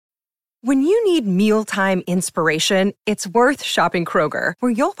When you need mealtime inspiration, it's worth shopping Kroger,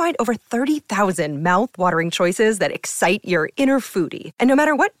 where you'll find over 30,000 mouth-watering choices that excite your inner foodie. And no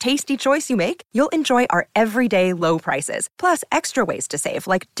matter what tasty choice you make, you'll enjoy our everyday low prices, plus extra ways to save,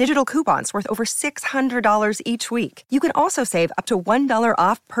 like digital coupons worth over $600 each week. You can also save up to $1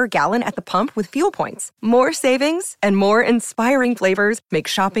 off per gallon at the pump with fuel points. More savings and more inspiring flavors make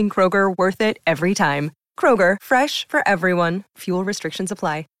shopping Kroger worth it every time. Kroger, fresh for everyone. Fuel restrictions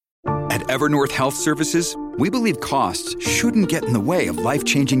apply. At Evernorth Health Services, we believe costs shouldn't get in the way of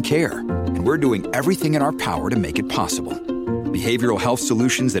life-changing care, and we're doing everything in our power to make it possible. Behavioral health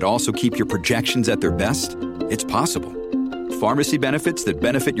solutions that also keep your projections at their best? It's possible. Pharmacy benefits that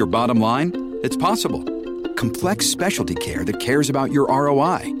benefit your bottom line? It's possible. Complex specialty care that cares about your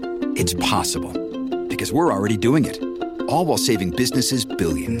ROI? It's possible. Because we're already doing it. All while saving businesses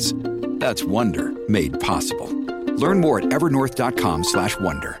billions. That's Wonder made possible. Learn more at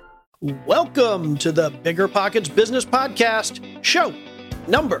evernorth.com/wonder. Welcome to the Bigger Pockets Business Podcast, show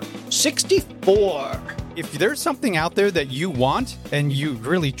number 64. If there's something out there that you want and you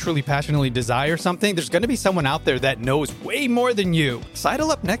really, truly, passionately desire something, there's going to be someone out there that knows way more than you.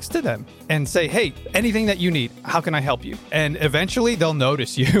 Sidle up next to them and say, hey, anything that you need, how can I help you? And eventually they'll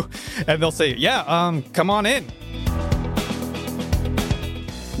notice you and they'll say, come on in.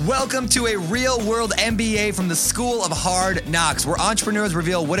 Welcome to a real-world MBA from the School of Hard Knocks, where entrepreneurs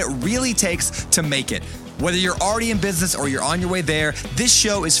reveal what it really takes to make it. Whether you're already in business or you're on your way there, this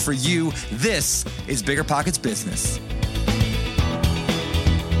show is for you. This is Bigger Pockets Business.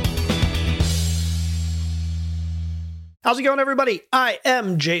 How's it going, everybody? I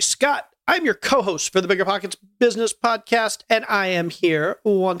am Jay Scott. I'm your co-host for the Bigger Pockets Business Podcast, and I am here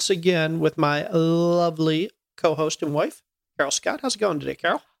once again with my lovely co-host and wife, Carol Scott. How's it going today,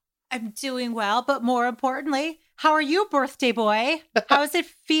 Carol? I'm doing well, but more importantly, how are you, birthday boy? How does it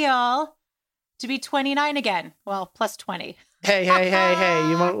feel to be 29 again? Well, plus 20. Hey.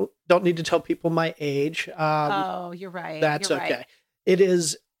 You don't need to tell people my age. You're right. That's You're okay. Right. It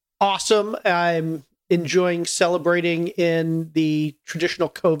is awesome. I'm enjoying celebrating in the traditional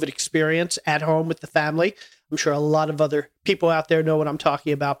COVID experience at home with the family. I'm sure a lot of other people out there know what I'm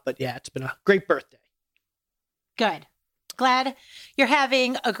talking about, but yeah, it's been a great birthday. Good. Glad you're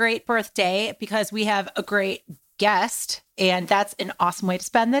having a great birthday because we have a great guest, and that's an awesome way to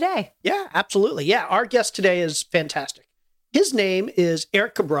spend the day. Yeah, absolutely. Yeah, our guest today is fantastic. His name is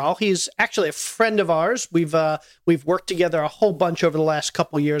Erik Cabral. He's actually a friend of ours. We've worked together a whole bunch over the last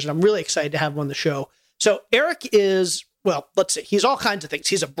couple of years, and I'm really excited to have him on the show. So Erik is, well, let's see, he's all kinds of things.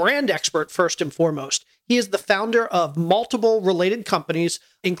 He's a brand expert first and foremost. He is the founder of multiple related companies,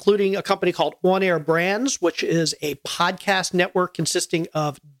 including a company called On Air Brands, which is a podcast network consisting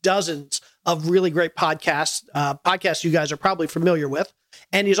of dozens of really great podcasts you guys are probably familiar with.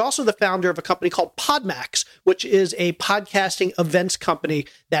 And he's also the founder of a company called Podmax, which is a podcasting events company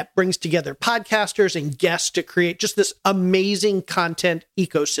that brings together podcasters and guests to create just this amazing content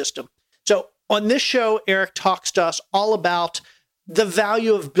ecosystem. So on this show, Erik talks to us all about the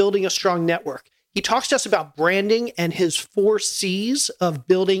value of building a strong network. He talks to us about branding and his 4 C's of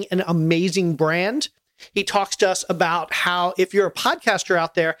building an amazing brand. He talks to us about how, if you're a podcaster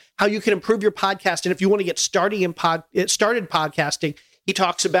out there, how you can improve your podcast. And if you want to get started podcasting, he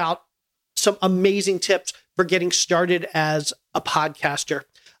talks about some amazing tips for getting started as a podcaster.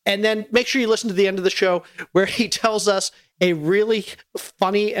 And then make sure you listen to the end of the show where he tells us a really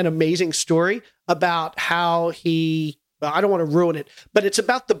funny and amazing story about how I don't want to ruin it, but it's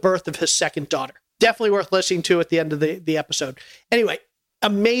about the birth of his second daughter. Definitely worth listening to at the end of the episode. Anyway,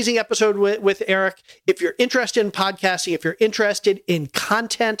 amazing episode with Erik. If you're interested in podcasting, if you're interested in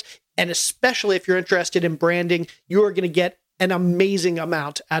content, and especially if you're interested in branding, you are going to get an amazing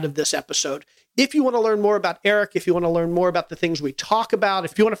amount out of this episode. If you want to learn more about Erik, if you want to learn more about the things we talk about,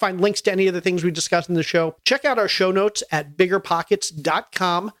 if you want to find links to any of the things we discussed in the show, check out our show notes at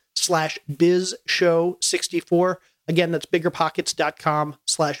biggerpockets.com/bizshow64. Again, that's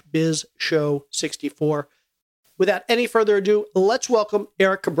biggerpockets.com/bizshow64. Without any further ado, let's welcome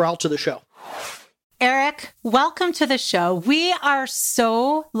Erik Cabral to the show. Erik, welcome to the show. We are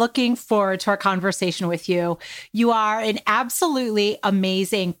so looking forward to our conversation with you. You are an absolutely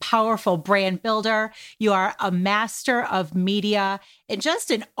amazing, powerful brand builder. You are a master of media and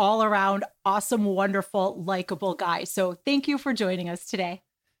just an all-around awesome, wonderful, likable guy. So thank you for joining us today.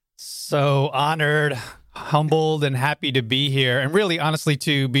 So honored, humbled, and happy to be here. And really, honestly,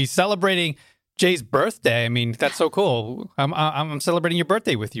 to be celebrating Jay's birthday. I mean, that's so cool. I'm celebrating your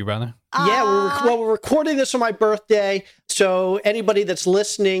birthday with you, brother. Yeah, we're recording this on my birthday. So anybody that's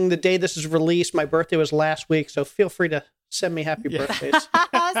listening, the day this is released, my birthday was last week. So feel free to send me happy birthdays.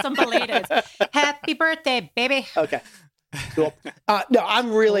 Some belated. Happy birthday, baby. Okay. Cool. No,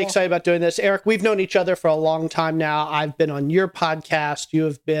 I'm really excited about doing this. Erik, we've known each other for a long time now. I've been on your podcast. You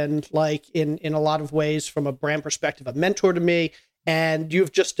have been, like, in a lot of ways, from a brand perspective, a mentor to me. And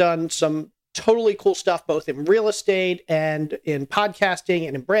you've just done some totally cool stuff, both in real estate and in podcasting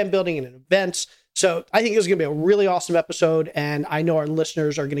and in brand building and in events. So I think it was going to be a really awesome episode. And I know our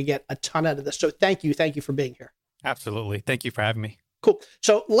listeners are going to get a ton out of this. So thank you. Thank you for being here. Absolutely. Thank you for having me. Cool.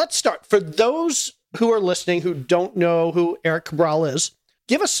 So let's start. For those who are listening who don't know who Erik Cabral is,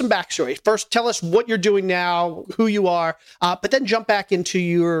 give us some backstory. First, tell us what you're doing now, who you are, but then jump back into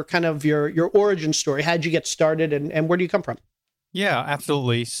your kind of your origin story. How'd you get started and where do you come from? Yeah,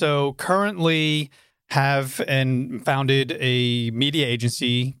 absolutely. So currently have and founded a media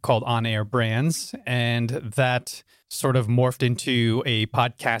agency called On Air Brands, and that sort of morphed into a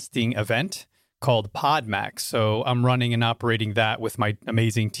podcasting event called PodMax. So I'm running and operating that with my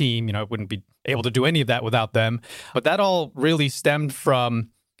amazing team. I wouldn't be able to do any of that without them. But that all really stemmed from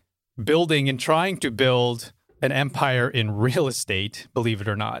building and trying to build an empire in real estate, believe it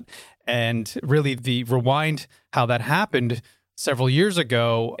or not. And really the rewind how that happened several years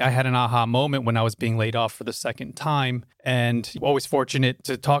ago, I had an aha moment when I was being laid off for the second time. And always fortunate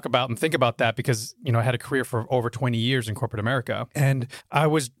to talk about and think about that because, I had a career for over 20 years in corporate America. And I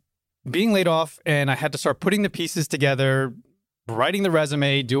was being laid off and I had to start putting the pieces together, writing the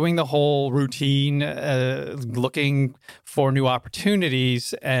resume, doing the whole routine, looking for new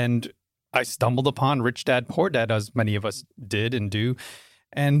opportunities. And I stumbled upon Rich Dad, Poor Dad, as many of us did and do.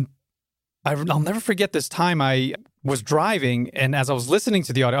 And I'll never forget this time I was driving, and as I was listening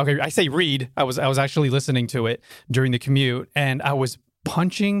to the audio, okay, I say read, I was actually listening to it during the commute, and I was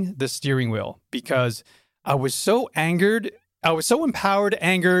punching the steering wheel because I was so angered. I was so empowered,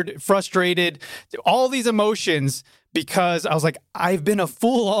 angered, frustrated, all these emotions because I was like, I've been a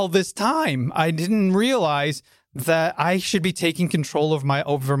fool all this time. I didn't realize that I should be taking control of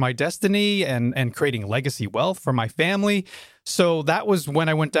over my destiny and creating legacy wealth for my family. So that was when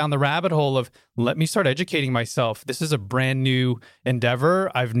I went down the rabbit hole of let me start educating myself. This is a brand new endeavor.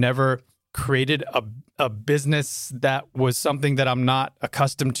 I've never created a business that was something that I'm not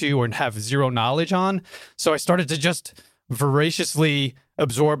accustomed to or have zero knowledge on. So I started to just voraciously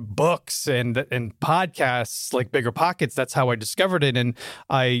absorb books and podcasts like Bigger Pockets. That's how I discovered it. And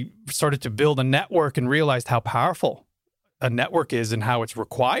I started to build a network and realized how powerful a network is and how it's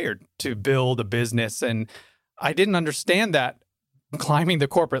required to build a business. And I didn't understand that climbing the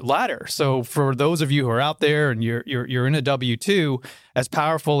corporate ladder. So for those of you who are out there and you're in a W-2, as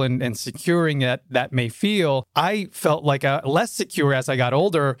powerful and securing that may feel, I felt like less secure as I got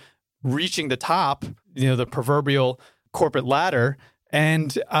older, reaching the top, the proverbial corporate ladder.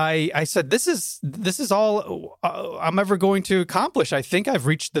 And I said, this is all I'm ever going to accomplish. I think I've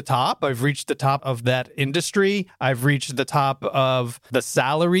reached the top. I've reached the top of that industry. I've reached the top of the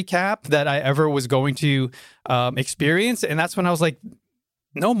salary cap that I ever was going to experience. And that's when I was like,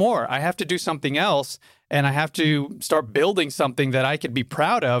 no more. I have to do something else. And I have to start building something that I could be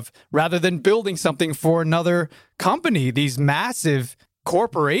proud of rather than building something for another company. These massive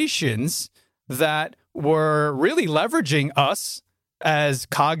corporations that were really leveraging us as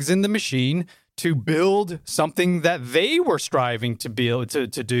cogs in the machine to build something that they were striving to be able to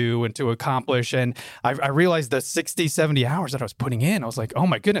do and to accomplish. And I realized the 60, 70 hours that I was putting in, I was like, oh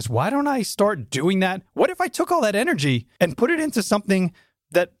my goodness, why don't I start doing that? What if I took all that energy and put it into something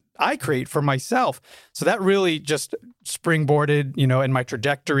that I create for myself? So that really just springboarded, in my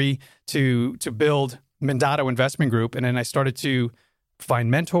trajectory to build Mendato Investment Group. And then I started to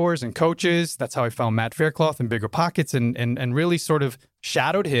find mentors and coaches. That's how I found Matt Faircloth and Bigger Pockets and really sort of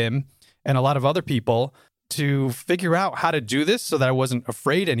shadowed him and a lot of other people to figure out how to do this so that I wasn't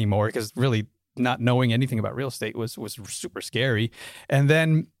afraid anymore, because really not knowing anything about real estate was super scary. And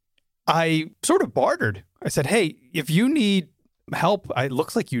then I sort of bartered. I said, hey, if you need help, it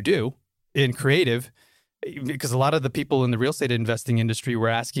looks like you do in creative, because a lot of the people in the real estate investing industry were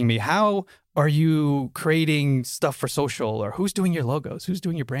asking me, how are you creating stuff for social, or who's doing your logos? Who's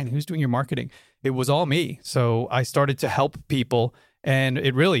doing your branding? Who's doing your marketing? It was all me. So I started to help people, and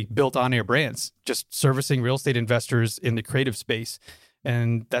it really built On Air Brands, just servicing real estate investors in the creative space.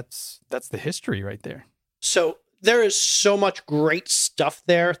 And that's the history right there. So there is so much great stuff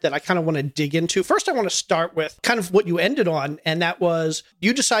there that I kind of want to dig into. First, I want to start with kind of what you ended on, and that was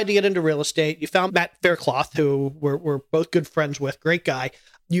you decided to get into real estate. You found Matt Faircloth, who we're both good friends with, great guy.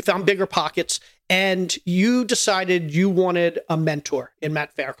 You found Bigger Pockets, and you decided you wanted a mentor in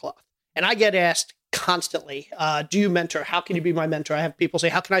Matt Faircloth. And I get asked constantly, do you mentor? How can you be my mentor? I have people say,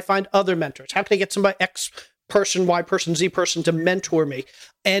 how can I find other mentors? How can I get somebody X person, Y person, Z person to mentor me.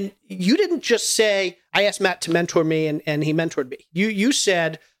 And you didn't just say, I asked Matt to mentor me and he mentored me. You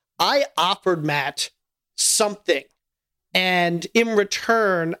said, I offered Matt something, and in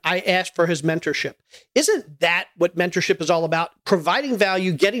return, I asked for his mentorship. Isn't that what mentorship is all about? Providing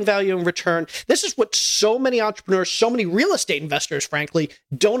value, getting value in return. This is what so many entrepreneurs, so many real estate investors, frankly,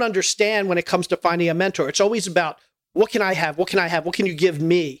 don't understand when it comes to finding a mentor. It's always about, what can I have? What can I have? What can you give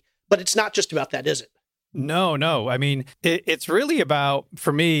me? But it's not just about that, is it? No. I mean, it's really about,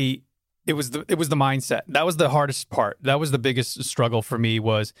 for me, it was the mindset. That was the hardest part. That was the biggest struggle for me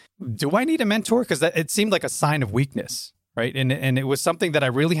was, do I need a mentor? Because it seemed like a sign of weakness, right? And it was something that I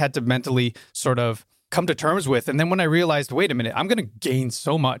really had to mentally sort of come to terms with. And then when I realized, wait a minute, I'm going to gain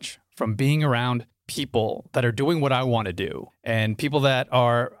so much from being around people that are doing what I want to do and people that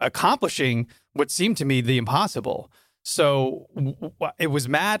are accomplishing what seemed to me the impossible. So it was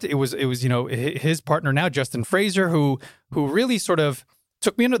Matt, it was his partner now, Justin Fraser, who really sort of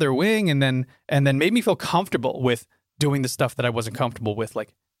took me under their wing and then made me feel comfortable with doing the stuff that I wasn't comfortable with,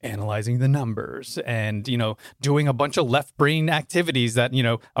 like analyzing the numbers and, doing a bunch of left brain activities that,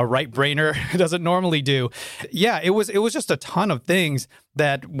 a right brainer doesn't normally do. Yeah, it was just a ton of things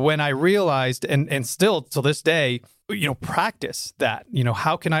that when I realized and still to this day, practice that,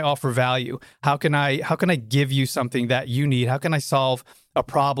 how can I offer value? How can I give you something that you need? How can I solve a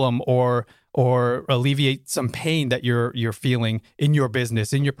problem or alleviate some pain that you're feeling in your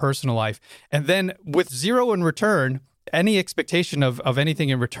business, in your personal life? And then with zero in return, any expectation of anything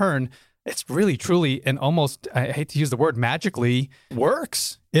in return, it's really, truly, and almost, I hate to use the word magically,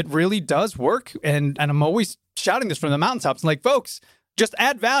 works. It really does work. And I'm always shouting this from the mountaintops. I'm like, folks, just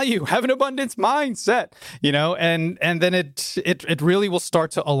add value, have an abundance mindset, and then it really will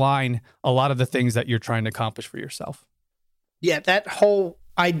start to align a lot of the things that you're trying to accomplish for yourself. Yeah, that whole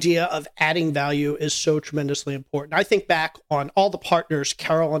idea of adding value is so tremendously important. I think back on all the partners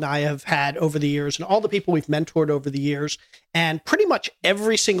Carol and I have had over the years and all the people we've mentored over the years, and pretty much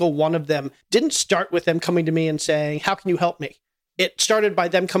every single one of them didn't start with them coming to me and saying, how can you help me? It started by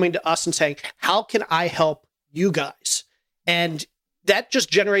them coming to us and saying, how can I help you guys? And that just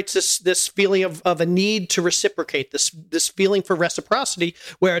generates this feeling of a need to reciprocate, this feeling for reciprocity,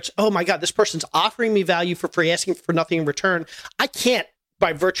 where it's, oh my God, this person's offering me value for free, asking for nothing in return. I can't,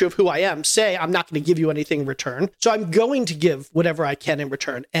 by virtue of who I am, say I'm not going to give you anything in return. So I'm going to give whatever I can in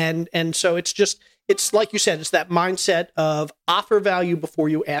return. And so it's like you said, it's that mindset of offer value before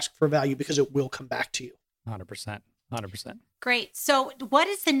you ask for value, because it will come back to you. 100%. Great. So what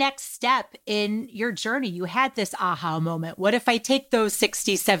is the next step in your journey? You had this aha moment. What if I take those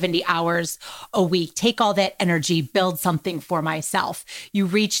 60, 70 hours a week, take all that energy, build something for myself? You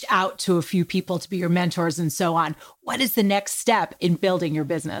reached out to a few people to be your mentors and so on. What is the next step in building your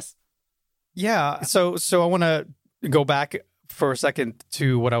business? Yeah. So I want to go back for a second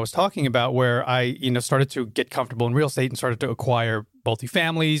to what I was talking about, where I, started to get comfortable in real estate and started to acquire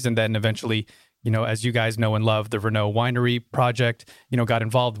multifamilies, and then eventually, as you guys know and love, the Renault Winery project, got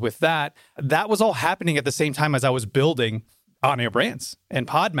involved with that. That was all happening at the same time as I was building On Air Brands and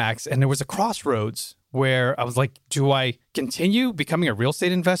PodMax. And there was a crossroads where I was like, do I continue becoming a real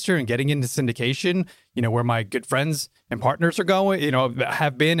estate investor and getting into syndication, where my good friends and partners are going,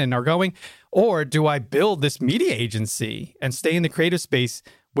 have been and are going? Or do I build this media agency and stay in the creative space,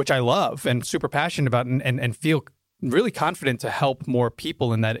 which I love and super passionate about, and feel really confident to help more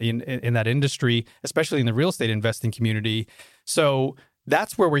people in that industry, especially in the real estate investing community. So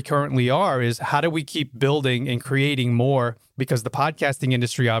that's where we currently are, is how do we keep building and creating more? Because the podcasting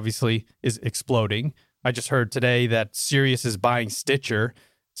industry obviously is exploding. I just heard today that Sirius is buying Stitcher.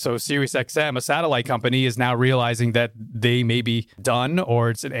 So SiriusXM, a satellite company, is now realizing that they may be done, or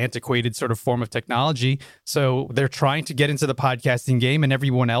it's an antiquated sort of form of technology. So they're trying to get into the podcasting game, and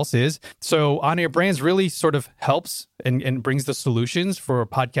everyone else is. So On Air Brands really sort of helps and brings the solutions for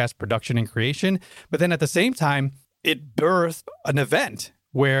podcast production and creation. But then at the same time, it birthed an event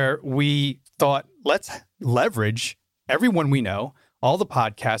where we thought, let's leverage everyone we know, all the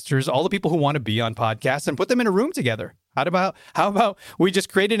podcasters, all the people who want to be on podcasts, and put them in a room together. How about we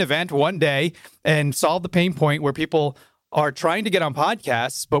just create an event one day and solve the pain point where people are trying to get on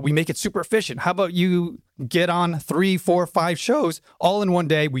podcasts, but we make it super efficient? How about you get on 3, 4, 5 shows all in one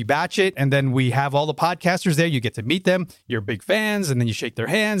day? We batch it, and then we have all the podcasters there. You get to meet them. You're big fans, and then you shake their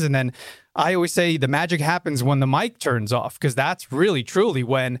hands. And then I always say the magic happens when the mic turns off, because that's really, truly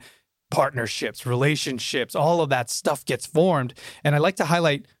when partnerships, relationships, all of that stuff gets formed. And I like to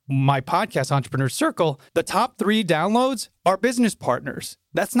highlight my podcast, Entrepreneur Circle. The top 3 downloads are business partners.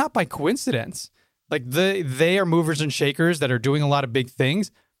 That's not by coincidence. Like they are movers and shakers that are doing a lot of big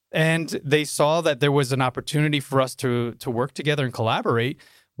things. and they saw that there was an opportunity for us to work together and collaborate.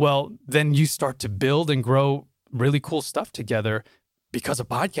 Well, then you start to build and grow really cool stuff together because of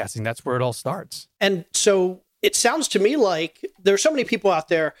podcasting. That's where it all starts. And so it sounds to me like there's so many people out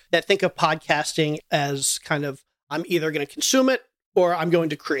there that think of podcasting as kind of, I'm either going to consume it or I'm going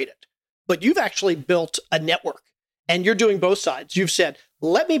to create it. But you've actually built a network and you're doing both sides. You've said,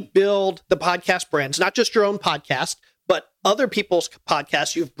 let me build the podcast brands, not just your own podcast, but other people's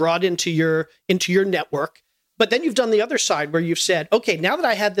podcasts you've brought into your network. But then you've done the other side where you've said, okay, now that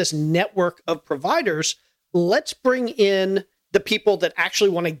I have this network of providers, let's bring in the people that actually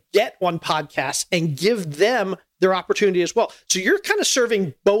want to get on podcasts and give them their opportunity as well. So you're kind of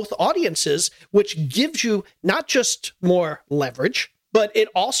serving both audiences, which gives you not just more leverage, but it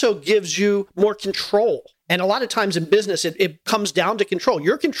also gives you more control. And a lot of times in business, it comes down to control.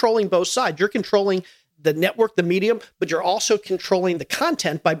 You're controlling both sides. You're controlling the network, the medium, but you're also controlling the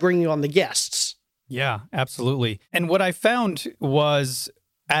content by bringing on the guests. Yeah, absolutely. And what I found was,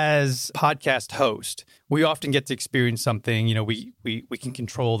 as podcast host, we often get to experience something, we can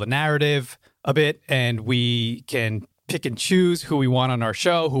control the narrative a bit, and we can pick and choose who we want on our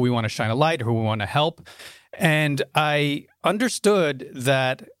show, who we want to shine a light, who we want to help. And I understood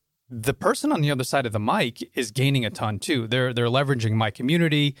that the person on the other side of the mic is gaining a ton too. They're leveraging my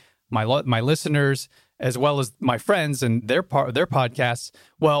community, my listeners, as well as my friends and their podcasts.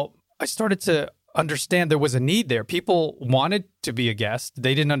 Well, I started to understand there was a need there. People wanted to be a guest.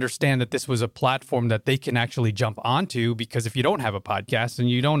 They didn't understand that this was a platform that they can actually jump onto, because if you don't have a podcast and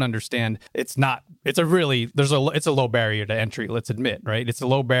you don't understand, it's a low barrier to entry, let's admit, right? It's a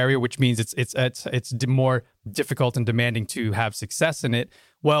low barrier, which means it's more difficult and demanding to have success in it.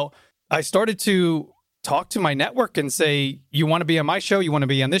 Well, I started to talk to my network and say, you want to be on my show, you want to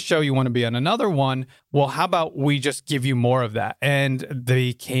be on this show, you want to be on another one. Well, how about we just give you more of that? And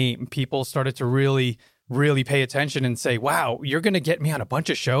people started to really pay attention and say, wow, you're going to get me on a bunch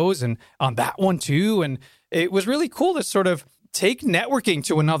of shows and on that one too. And it was really cool to sort of take networking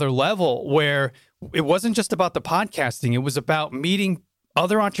to another level where it wasn't just about the podcasting. It was about meeting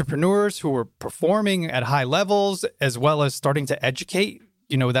other entrepreneurs who were performing at high levels, as well as starting to educate.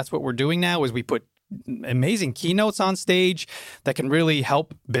 That's what we're doing now, is we put amazing keynotes on stage that can really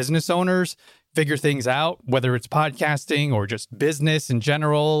help business owners figure things out, whether it's podcasting or just business in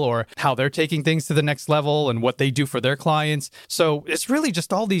general, or how they're taking things to the next level and what they do for their clients. So it's really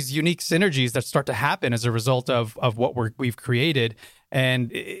just all these unique synergies that start to happen as a result of what we've created.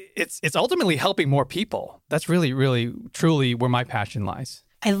 And it's ultimately helping more people. That's really, really, truly where my passion lies.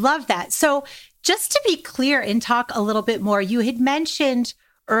 I love that. So just to be clear and talk a little bit more, you had mentioned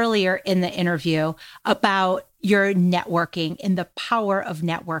earlier in the interview about your networking and the power of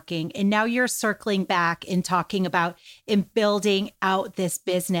networking. And now you're circling back and talking about and building out this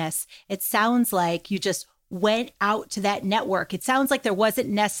business. It sounds like you just went out to that network. It sounds like there wasn't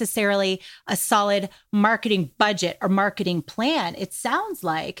necessarily a solid marketing budget or marketing plan. It sounds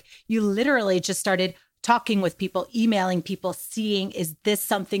like you literally just started talking with people, emailing people, seeing, is this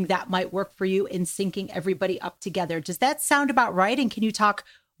something that might work for you, and syncing everybody up together. Does that sound about right? And can you talk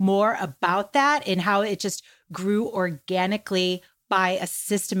more about that and how it just grew organically by a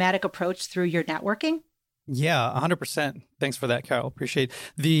systematic approach through your networking? Yeah, 100%. Thanks for that, Carol. Appreciate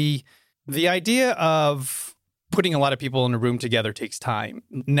it. The idea of putting a lot of people in a room together takes time.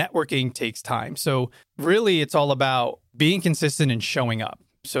 Networking takes time. So really, it's all about being consistent and showing up.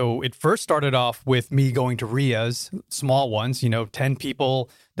 So it first started off with me going to RIAs, small ones, 10 people,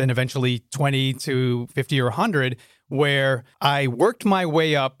 then eventually 20 to 50 or 100, where I worked my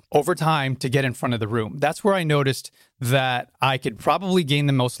way up over time to get in front of the room. That's where I noticed that I could probably gain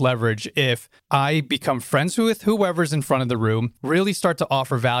the most leverage if I become friends with whoever's in front of the room, really start to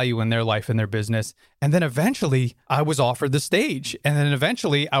offer value in their life and their business. And then eventually I was offered the stage. And then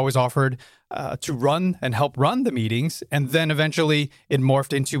eventually I was offered to run and help run the meetings. And then eventually it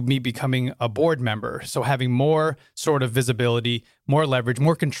morphed into me becoming a board member. So having more sort of visibility, more leverage,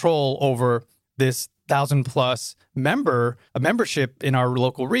 more control over this 1,000+ membership in our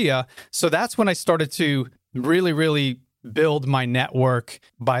local RIA. So that's when I started to really build my network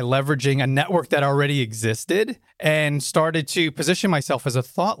by leveraging a network that already existed, and started to position myself as a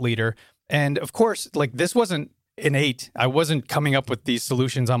thought leader. And of course, this wasn't innate. I wasn't coming up with these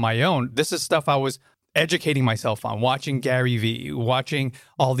solutions on my own. This is stuff I was educating myself on, watching Gary Vee, watching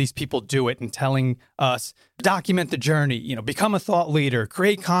all these people do it and telling us, document the journey, become a thought leader,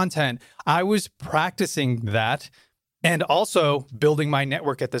 create content. I was practicing that and also building my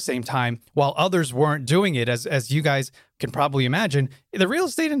network at the same time while others weren't doing it. As you guys can probably imagine, the real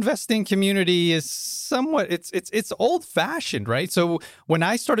estate investing community is somewhat, it's old fashioned, right? So when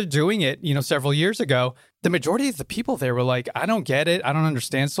I started doing it, several years ago, the majority of the people there were like, I don't get it. I don't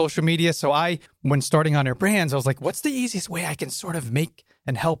understand social media. So when starting on their brands, I was like, what's the easiest way I can sort of make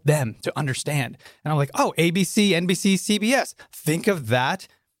and help them to understand? And I'm like, oh, ABC, NBC, CBS. Think of that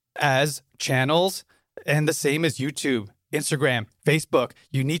as channels, and the same as YouTube, Instagram, Facebook.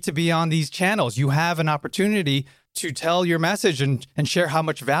 You need to be on these channels. You have an opportunity to tell your message and share how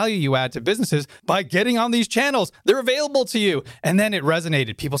much value you add to businesses by getting on these channels. They're available to you. And then it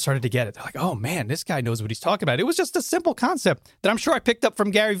resonated. People started to get it. They're like, oh man, this guy knows what he's talking about. It was just a simple concept that I'm sure I picked up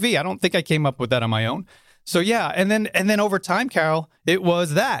from Gary Vee. I don't think I came up with that on my own. So yeah, and then over time, Carol, it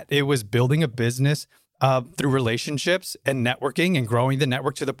was that. It was building a business through relationships and networking and growing the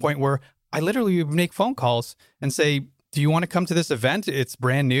network to the point where I literally would make phone calls and say, do you want to come to this event? It's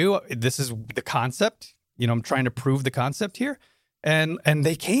brand new. This is the concept. I'm trying to prove the concept here. And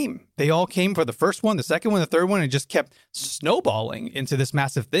they came. They all came for the first one, the second one, the third one, and it just kept snowballing into this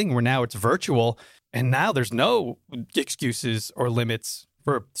massive thing where now it's virtual. And now there's no excuses or limits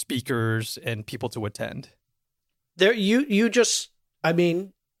for speakers and people to attend. There, in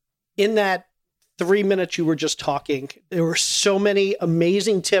that 3 minutes you were just talking, there were so many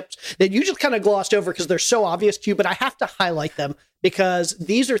amazing tips that you just kind of glossed over because they're so obvious to you, but I have to highlight them because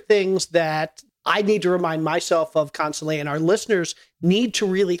these are things that I need to remind myself of constantly, and our listeners need to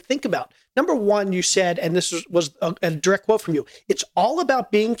really think about. Number one, you said, and this was a direct quote from you, it's all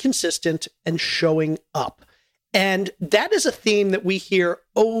about being consistent and showing up. And that is a theme that we hear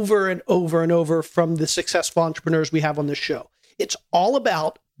over and over and over from the successful entrepreneurs we have on this show. It's all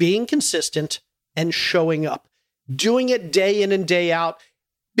about being consistent and showing up, doing it day in and day out.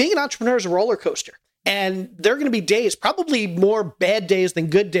 Being an entrepreneur is a roller coaster. And there are going to be days, probably more bad days than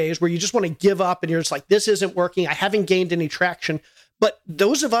good days, where you just want to give up and you're just like, this isn't working. I haven't gained any traction. But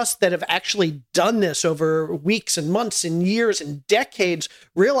those of us that have actually done this over weeks and months and years and decades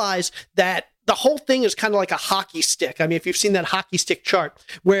realize that the whole thing is kind of like a hockey stick. I mean, if you've seen that hockey stick chart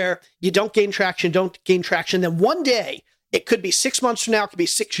where you don't gain traction, then one day, it could be 6 months from now, it could be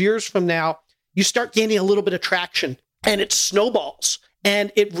 6 years from now, you start gaining a little bit of traction and it snowballs.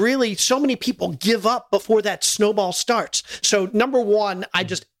 And it really, so many people give up before that snowball starts. So number one, I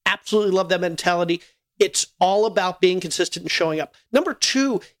just absolutely love that mentality. It's all about being consistent and showing up. Number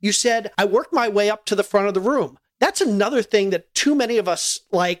two, you said, I worked my way up to the front of the room. That's another thing that too many of us,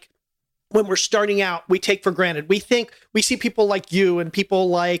 like when we're starting out, we take for granted. We see people like you and people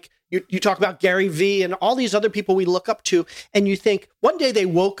like, you talk about Gary Vee and all these other people we look up to, and you think one day they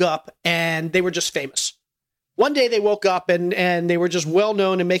woke up and they were just famous. One day they woke up and they were just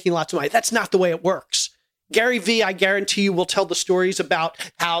well-known and making lots of money. That's not the way it works. Gary Vee, I guarantee you, will tell the stories about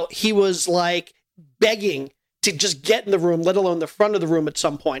how he was like begging to just get in the room, let alone the front of the room at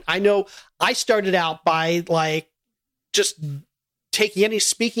some point. I know I started out by like just taking any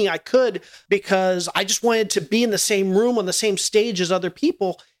speaking I could because I just wanted to be in the same room on the same stage as other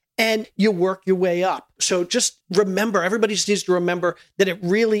people. And you work your way up. So just remember, everybody just needs to remember that it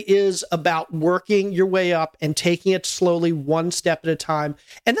really is about working your way up and taking it slowly, one step at a time.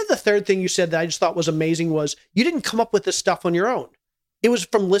 And then the third thing you said that I just thought was amazing was you didn't come up with this stuff on your own. It was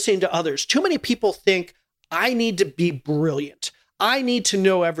from listening to others. Too many people think, I need to be brilliant. I need to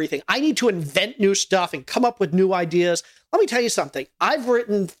know everything. I need to invent new stuff and come up with new ideas. Let me tell you something. I've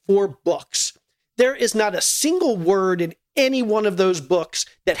written 4 books. There is not a single word in any one of those books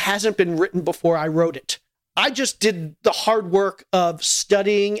that hasn't been written before I wrote it. I just did the hard work of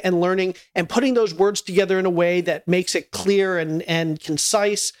studying and learning and putting those words together in a way that makes it clear and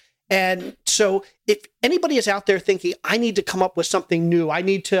concise. And so if anybody is out there thinking, I need to come up with something new, I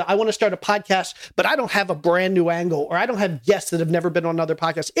want to start a podcast, but I don't have a brand new angle, or I don't have guests that have never been on other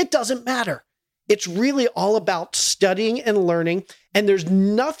podcasts, it doesn't matter. It's really all about studying and learning. And there's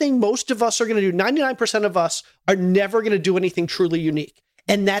nothing most of us are going to do. 99% of us are never going to do anything truly unique.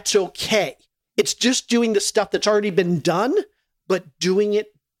 And that's okay. It's just doing the stuff that's already been done, but doing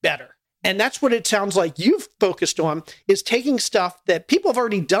it better. And that's what it sounds like you've focused on, is taking stuff that people have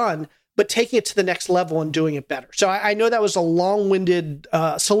already done, but taking it to the next level and doing it better. So I know that was a long-winded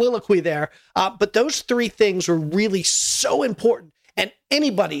soliloquy there, but those 3 things were really so important. And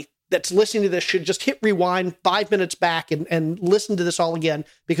anybody that's listening to this should just hit rewind 5 minutes back and listen to this all again,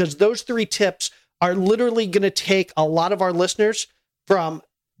 because those 3 tips are literally going to take a lot of our listeners from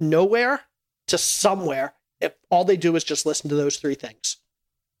nowhere to somewhere if all they do is just listen to those 3 things.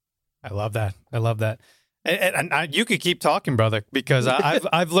 I love that. And you could keep talking, brother, because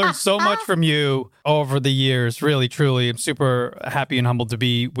I've learned so much from you over the years. Really, truly, I'm super happy and humbled to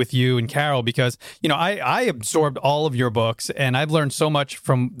be with you and Carol because, I absorbed all of your books and I've learned so much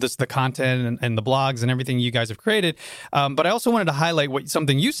from the content and the blogs and everything you guys have created. But I also wanted to highlight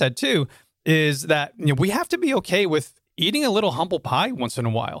something you said, too, is that we have to be okay with eating a little humble pie once in a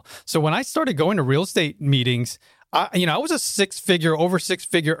while. So when I started going to real estate meetings, I was a over six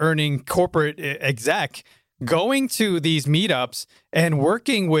figure earning corporate exec going to these meetups and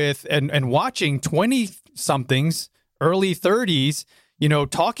working with and watching 20 somethings, early 30s,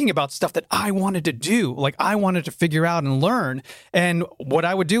 talking about stuff that I wanted to do, like I wanted to figure out and learn. And what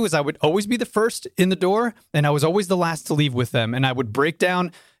I would do is I would always be the first in the door and I was always the last to leave with them. And I would break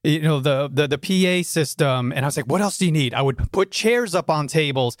down the PA system. And I was like, what else do you need? I would put chairs up on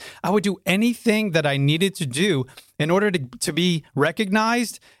tables. I would do anything that I needed to do in order to be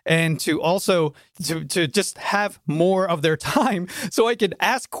recognized and to also to just have more of their time so I could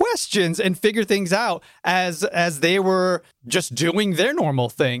ask questions and figure things out as they were just doing their normal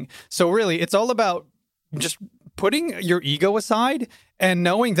thing. So really, it's all about just putting your ego aside and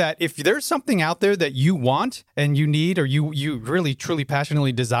knowing that if there's something out there that you want and you need, or you really, truly,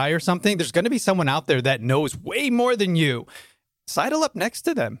 passionately desire something, there's going to be someone out there that knows way more than you. Sidle up next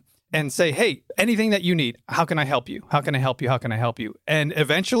to them and say, hey, anything that you need, how can I help you? How can I help you? How can I help you? And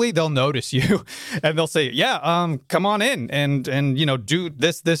eventually they'll notice you and they'll say, yeah, come on in and do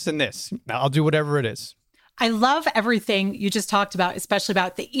this, and this. I'll do whatever it is. I love everything you just talked about, especially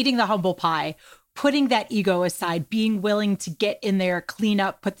about the eating the humble pie, putting that ego aside, being willing to get in there, clean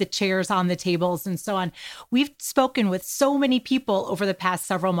up, put the chairs on the tables and so on. We've spoken with so many people over the past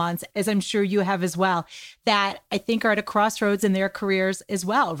several months, as I'm sure you have as well, that I think are at a crossroads in their careers as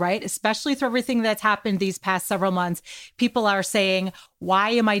well, right? Especially through everything that's happened these past several months. People are saying, why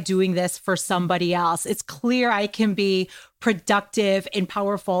am I doing this for somebody else? It's clear I can be productive and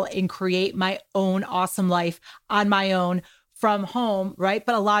powerful and create my own awesome life on my own from home, right?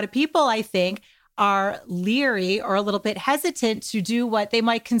 But a lot of people, I think, are leery or a little bit hesitant to do what they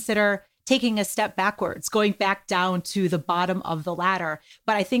might consider taking a step backwards, going back down to the bottom of the ladder.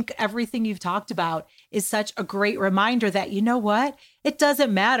 But I think everything you've talked about is such a great reminder that, you know what? It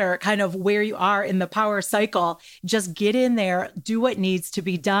doesn't matter kind of where you are in the power cycle. Just get in there, do what needs to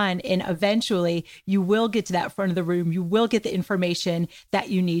be done. And eventually you will get to that front of the room. You will get the information that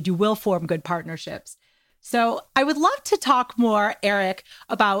you need. You will form good partnerships. So I would love to talk more, Erik,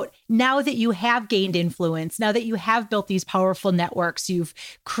 about now that you have gained influence, now that you have built these powerful networks, you've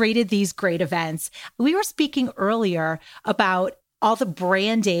created these great events. We were speaking earlier about all the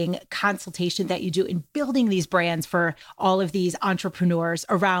branding consultation that you do in building these brands for all of these entrepreneurs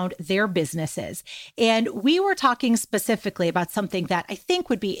around their businesses. And we were talking specifically about something that I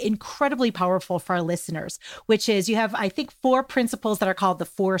think would be incredibly powerful for our listeners, which is you have, I think, 4 principles that are called the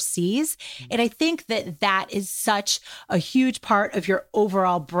 4 C's. And I think that is such a huge part of your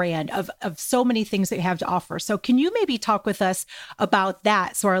overall brand of so many things that you have to offer. So can you maybe talk with us about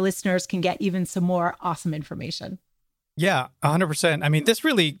that so our listeners can get even some more awesome information? Yeah, 100%. I mean, this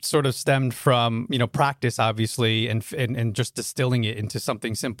really sort of stemmed from, practice, obviously, and just distilling it into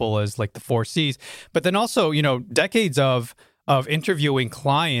something simple as like the 4 C's. But then also, decades of interviewing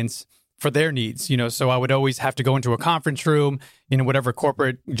clients for their needs, so I would always have to go into a conference room, whatever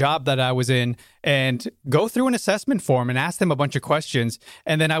corporate job that I was in, and go through an assessment form and ask them a bunch of questions.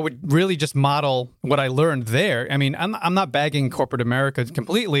 And then I would really just model what I learned there. I mean, I'm not bagging corporate America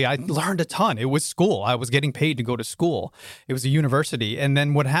completely. I learned a ton. It was school. I was getting paid to go to school. It was a university. And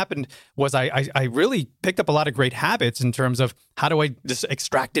then what happened was I really picked up a lot of great habits in terms of how do I just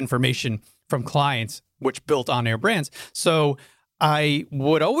extract information from clients, which built on-air brands. So I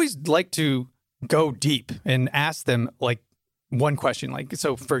would always like to go deep and ask them like one question. Like,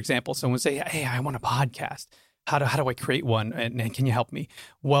 so for example, someone would say, hey, I want a podcast. How do I create one? And can you help me?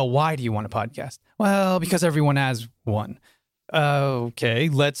 Well, why do you want a podcast? Well, because everyone has one. Okay,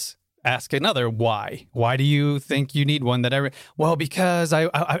 let's ask another why. Why do you think you need one? Well, because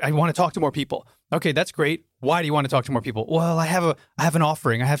I want to talk to more people. Okay, that's great. Why do you want to talk to more people? Well, I have an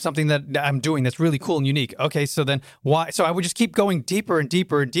offering. I have something that I'm doing that's really cool and unique. Okay, so then why? So I would just keep going deeper and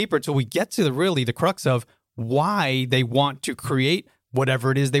deeper and deeper till we get to the crux of why they want to create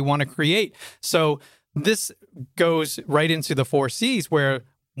whatever it is they want to create. So this goes right into the 4 C's where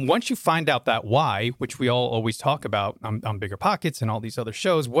once you find out that why, which we all always talk about on Bigger Pockets and all these other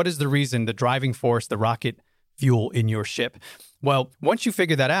shows, what is the reason, the driving force, the rocket fuel in your ship? Well, once you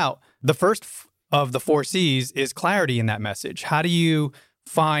figure that out, the first of the 4 C's is clarity in that message. How do you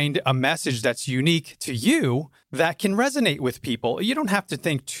find a message that's unique to you that can resonate with people? You don't have to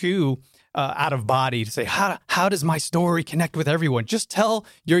think too out of body to say, how does my story connect with everyone? Just tell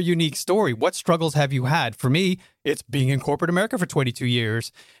your unique story. What struggles have you had? For me, it's being in corporate America for 22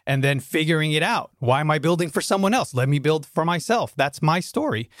 years and then figuring it out. Why am I building for someone else? Let me build for myself. That's my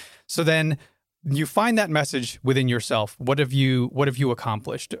story. So then you find that message within yourself. What have you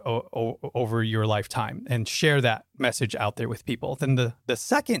accomplished over your lifetime? And share that message out there with people. Then the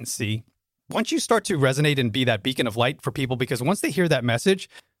second C, once you start to resonate and be that beacon of light for people, because once they hear that message,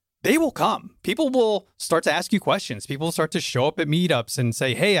 they will come. People will start to ask you questions. People will start to show up at meetups and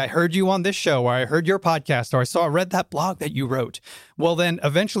say, hey, I heard you on this show, or I heard your podcast, or I read that blog that you wrote. Well, then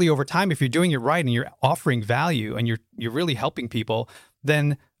eventually over time, if you're doing it right and you're offering value and you're really helping people,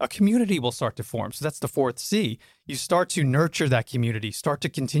 then a community will start to form. So that's the fourth C. You start to nurture that community, start to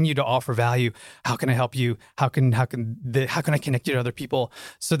continue to offer value. How can I help you? How can I connect you to other people?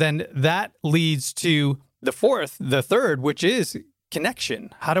 So then that leads to the third, which is connection.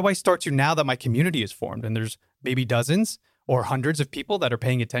 How do I start to, now that my community is formed and there's maybe dozens or hundreds of people that are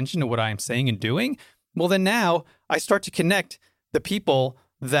paying attention to what I am saying and doing? Well, then now I start to connect the people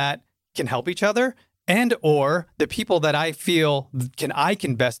that can help each other and or the people that I feel I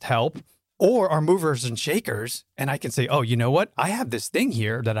can best help, or are movers and shakers. And I can say, oh, you know what? I have this thing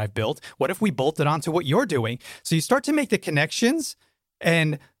here that I've built. What if we bolted onto what you're doing? So you start to make the connections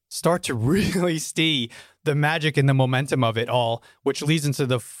and start to really see the magic and the momentum of it all, which leads into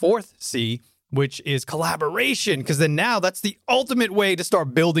the fourth C, which is collaboration. Because then now that's the ultimate way to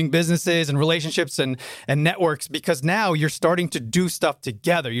start building businesses and relationships and networks, because now you're starting to do stuff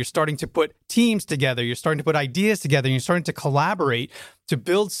together. You're starting to put teams together. You're starting to put ideas together. And you're starting to collaborate to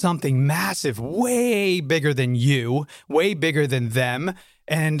build something massive, way bigger than you, way bigger than them.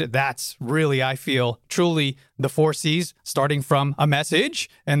 And that's really, I feel, truly the 4 C's, starting from a message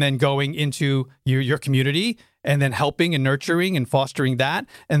and then going into your community and then helping and nurturing and fostering that,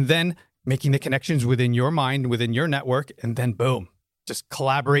 and then making the connections within your mind, within your network, and then boom, just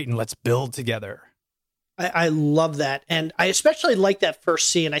collaborate and let's build together. I love that. And I especially like that first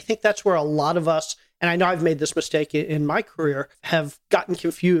C. And I think that's where a lot of us, and I know I've made this mistake in my career, have gotten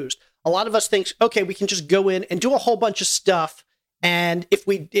confused. A lot of us think, okay, we can just go in and do a whole bunch of stuff. And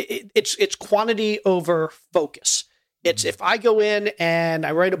it's quantity over focus. It's if I go in and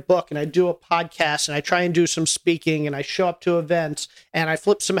I write a book and I do a podcast and I try and do some speaking and I show up to events and I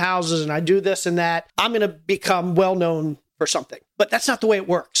flip some houses and I do this and that, I'm going to become well known for something. But that's not the way it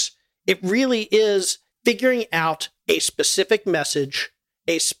works. It really is figuring out a specific message,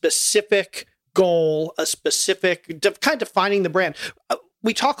 a specific goal, a specific kind of defining the brand.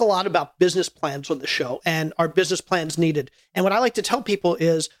 We talk a lot about business plans on the show, and are business plans needed? And what I like to tell people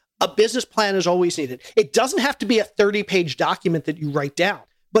is a business plan is always needed. It doesn't have to be a 30-page document that you write down,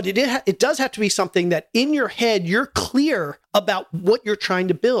 but it does have to be something that in your head, you're clear about what you're trying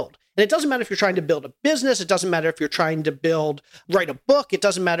to build. And it doesn't matter if you're trying to build a business. It doesn't matter if you're trying to write a book. It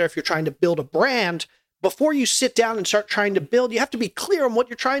doesn't matter if you're trying to build a brand. Before you sit down and start trying to build, you have to be clear on what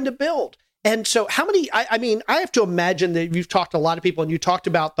you're trying to build. And so I mean, I have to imagine that you've talked to a lot of people and you talked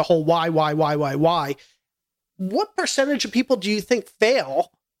about the whole why. What percentage of people do you think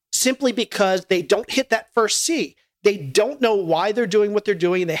fail simply because they don't hit that first C? They don't know why they're doing what they're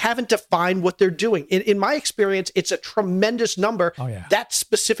doing, and they haven't defined what they're doing. In my experience, it's a tremendous number. Oh, yeah. That's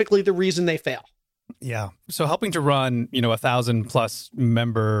specifically the reason they fail. Yeah. So helping to run, 1,000+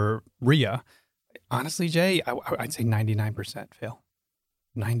 member RIA, honestly, Jay, I'd say 99% fail.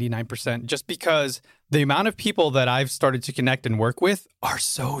 99%, just because the amount of people that I've started to connect and work with are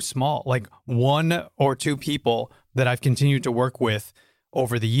so small, like 1 or 2 people that I've continued to work with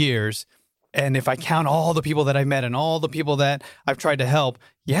over the years. And if I count all the people that I've met and all the people that I've tried to help,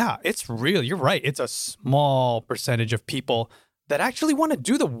 yeah, it's real. You're right. It's a small percentage of people that actually want to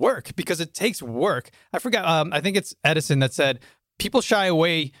do the work, because it takes work. I forgot. I think it's Edison that said, people shy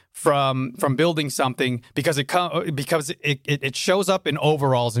away from building something because it shows up in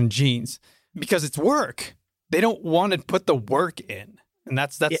overalls and jeans, because it's work. They don't want to put the work in, and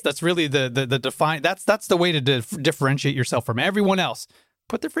that's really the define. That's the way to differentiate yourself from everyone else.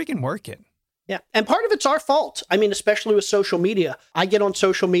 Put the freaking work in. Yeah. And part of it's our fault. I mean, especially with social media. I get on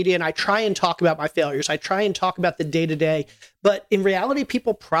social media and I try and talk about my failures. I try and talk about the day-to-day. But in reality,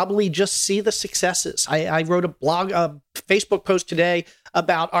 people probably just see the successes. I wrote a Facebook post today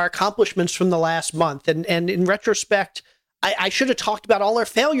about our accomplishments from the last month. And in retrospect, I should have talked about all our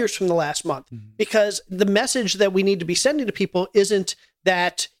failures from the last month, because the message that we need to be sending to people isn't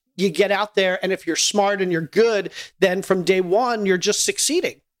that you get out there and if you're smart and you're good, then from day one, you're just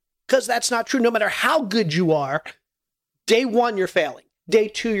succeeding. Because that's not true. No matter how good you are, day 1, you're failing. Day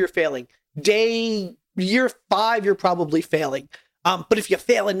 2, you're failing. Year 5, you're probably failing. But if you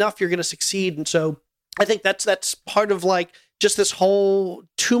fail enough, you're going to succeed. And so I think that's part of like just this whole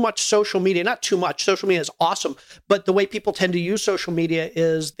too much social media. Not too much. Social media is awesome. But the way people tend to use social media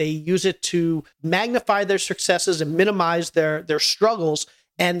is they use it to magnify their successes and minimize their struggles.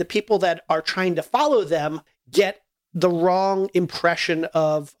 And the people that are trying to follow them get the wrong impression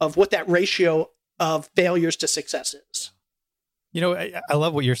of what that ratio of failures to success is. You know, I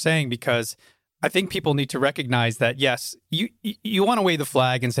love what you're saying, because I think people need to recognize that, yes, you want to wave the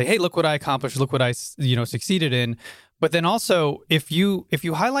flag and say, hey, look what I accomplished, look what I, succeeded in. But then also, if you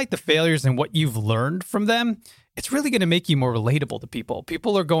highlight the failures and what you've learned from them, it's really going to make you more relatable to people.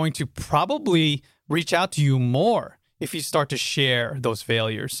 People are going to probably reach out to you more if you start to share those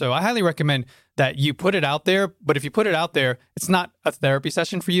failures. So I highly recommend that you put it out there. But if you put it out there, it's not a therapy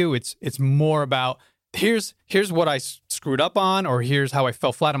session for you. It's more about here's what I screwed up on, or here's how I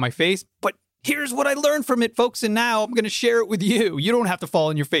fell flat on my face. But here's what I learned from it, folks. And now I'm going to share it with you. You don't have to fall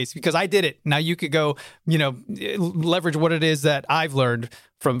on your face because I did it. Now you could go, leverage what it is that I've learned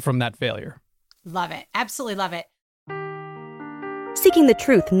from that failure. Love it. Absolutely love it. Seeking the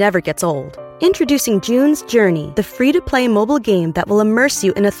truth never gets old. Introducing June's Journey, the free-to-play mobile game that will immerse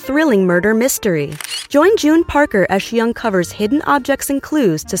you in a thrilling murder mystery. Join June Parker as she uncovers hidden objects and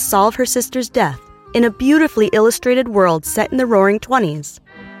clues to solve her sister's death in a beautifully illustrated world set in the Roaring 20s.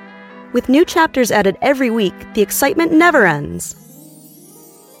 With new chapters added every week, the excitement never ends.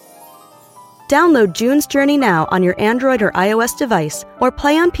 Download June's Journey now on your Android or iOS device, or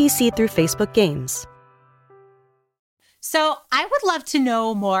play on PC through Facebook Games. So I would love to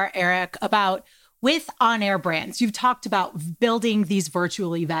know more, Erik, about with on-air brands. You've talked about building these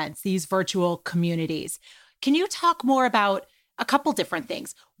virtual events, these virtual communities. Can you talk more about a couple different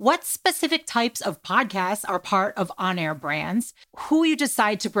things? What specific types of podcasts are part of on-air brands? Who you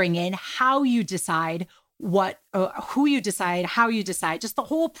decide to bring in, how you decide who you decide, how you decide, just the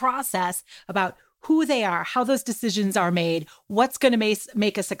whole process about who they are, how those decisions are made, what's going to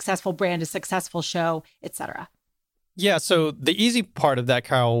make a successful brand, a successful show, etc. Yeah, so the easy part of that,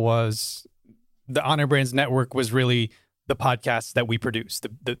 Carol, was the On Air Brands Network was really the podcasts that we produce,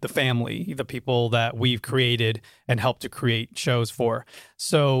 the family, the people that we've created and helped to create shows for.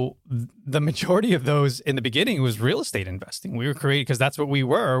 So the majority of those in the beginning was real estate investing. We were created because that's what we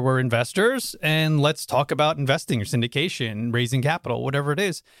were. We're investors, and let's talk about investing or syndication, raising capital, whatever it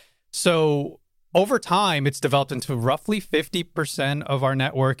is. So over time, it's developed into roughly 50% of our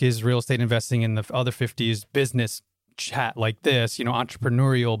network is real estate investing, and the other 50 is business chat like this,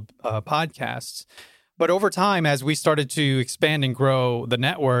 entrepreneurial podcasts. But over time, as we started to expand and grow the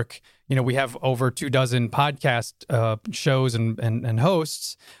network, we have over 24 podcast shows and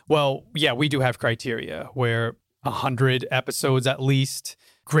hosts. Well, yeah, we do have criteria where 100 episodes at least,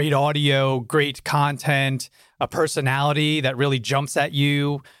 great audio, great content, a personality that really jumps at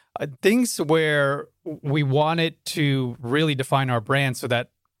you, things where we wanted to really define our brand so that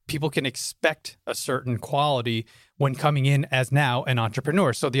people can expect a certain quality when coming in as now an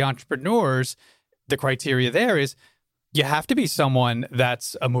entrepreneur. So the entrepreneurs, the criteria there is you have to be someone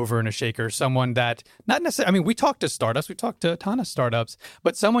that's a mover and a shaker, someone that not necessarily, we talk to startups, we talk to a ton of startups,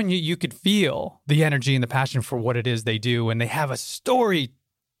 but someone you could feel the energy and the passion for what it is they do, and they have a story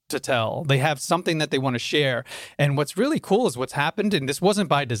to tell. They have something that they want to share. And what's really cool is what's happened, and this wasn't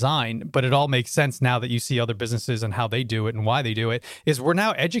by design, but it all makes sense now that you see other businesses and how they do it and why they do it, is we're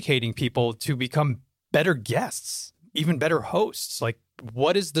now educating people to become better guests, even better hosts. Like,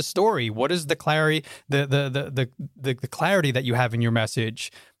 what is the story? What is the clarity, the clarity that you have in your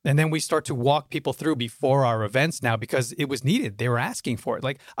message? And then we start to walk people through before our events now because it was needed. They were asking for it.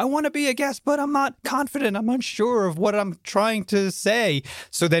 Like, I want to be a guest, but I'm not confident. I'm unsure of what I'm trying to say.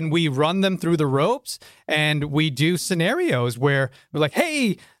 So then we run them through the ropes and we do scenarios where we're like,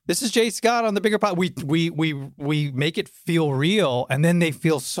 hey, this is Jay Scott on the Bigger Pod. We make it feel real, and then they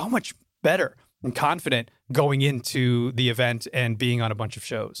feel so much better and confident going into the event and being on a bunch of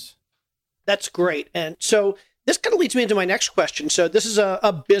shows. That's great. And so this kind of leads me into my next question. So this is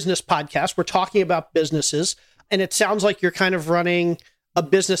a business podcast. We're talking about businesses, and it sounds like you're kind of running a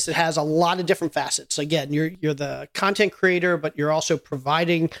business that has a lot of different facets. Again, you're the content creator, but you're also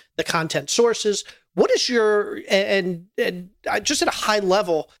providing the content sources. What is your, and just at a high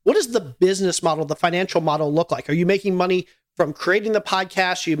level, what does the business model, the financial model look like? Are you making money from creating the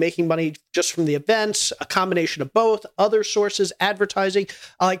podcast? Are you making money just from the events, a combination of both, other sources, advertising?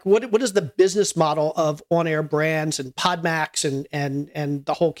 Like, what is the business model of on-air brands and Podmax and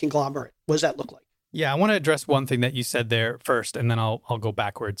the whole conglomerate? What does that look like? Yeah, I want to address one thing that you said there first, and then I'll go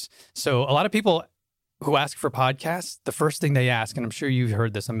backwards. So a lot of people who ask for podcasts, the first thing they ask, and I'm sure you've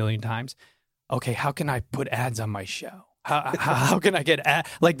heard this a million times, okay, how can I put ads on my show? How can I get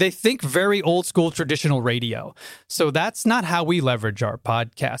like they think very old school traditional radio. So that's not how we leverage our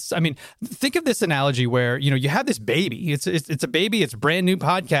podcasts. I mean, think of this analogy where, you have this baby. It's a baby, it's a brand new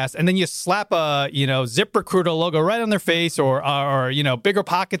podcast, and then you slap a, ZipRecruiter logo right on their face or bigger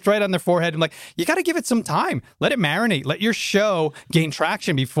pockets right on their forehead. And like, you got to give it some time. Let it marinate. Let your show gain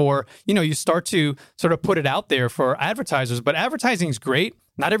traction before, you start to sort of put it out there for advertisers. But advertising is great.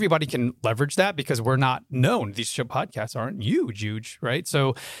 Not everybody can leverage that because we're not known. These show podcasts aren't huge, right?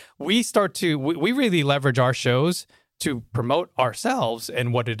 So we really leverage our shows to promote ourselves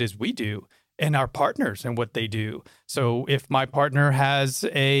and what it is we do and our partners and what they do. So if my partner has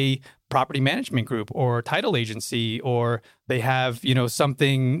a property management group or title agency, or they have,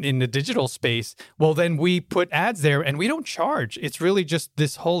 something in the digital space, well, then we put ads there and we don't charge. It's really just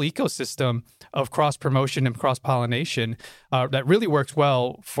this whole ecosystem of cross-promotion and cross-pollination that really works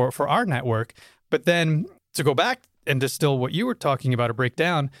well for our network. But then to go back and distill what you were talking about or break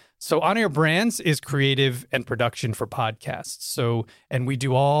down, so On Air Brands is creative and production for podcasts. So, and we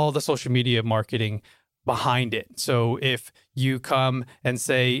do all the social media marketing behind it. So if you come and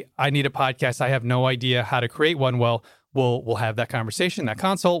say, I need a podcast, I have no idea how to create one, well, we'll have that conversation, that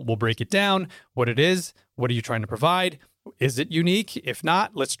consult, we'll break it down, what it is, what are you trying to provide? Is it unique? If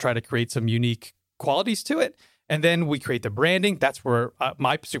not, let's try to create some unique qualities to it. And then we create the branding. That's where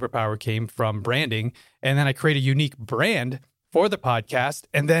my superpower came from, branding. And then I create a unique brand for the podcast.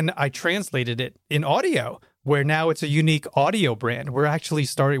 And then I translated it in audio, where now it's a unique audio brand. We're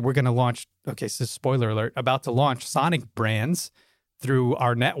going to launch, okay, so spoiler alert, about to launch Sonic brands through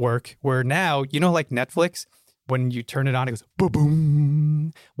our network, where now, like Netflix, when you turn it on, it goes boom,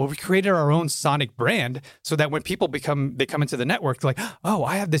 boom. Well, we created our own Sonic brand so that when people come into the network, they're like, oh,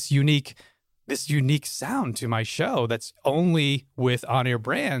 I have this unique sound to my show that's only with On Air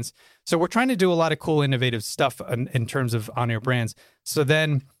Brands. So we're trying to do a lot of cool, innovative stuff in terms of On Air Brands. So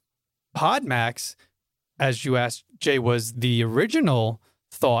then PodMax, as you asked, Jay, was the original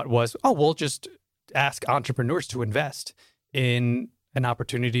thought was, oh, we'll just ask entrepreneurs to invest in an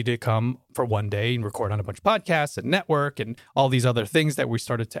opportunity to come for one day and record on a bunch of podcasts and network and all these other things that we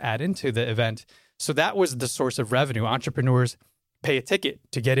started to add into the event. So that was the source of revenue. Entrepreneurs pay a ticket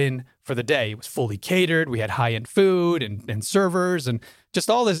to get in for the day. It was fully catered. We had high-end food and servers and just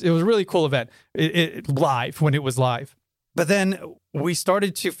all this. It was a really cool event. It live when it was live. But then we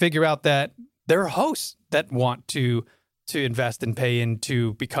started to figure out that there are hosts that want to invest and pay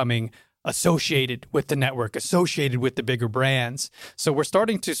into becoming associated with the network, associated with the bigger brands. So we're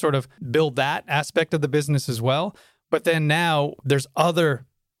starting to sort of build that aspect of the business as well. But then now there's other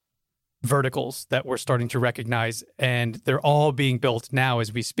verticals that we're starting to recognize, and they're all being built now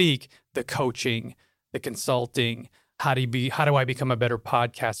as we speak. The coaching, the consulting, how do I become a better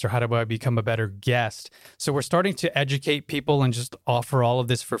podcaster? How do I become a better guest? So we're starting to educate people and just offer all of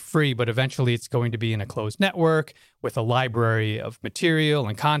this for free, but eventually it's going to be in a closed network with a library of material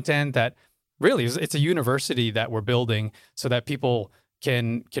and content that really it's a university that we're building so that people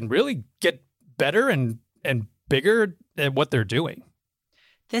can really get better and bigger at what they're doing.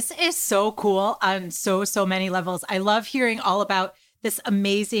 This is so cool on so many levels. I love hearing all about this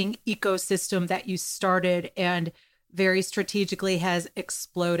amazing ecosystem that you started and very strategically has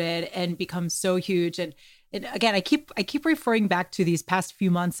exploded and become so huge. And again, I keep referring back to these past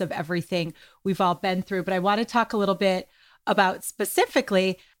few months of everything we've all been through, but I want to talk a little bit about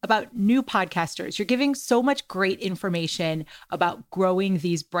specifically about new podcasters. You're giving so much great information about growing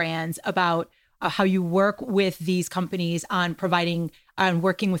these brands, about how you work with these companies on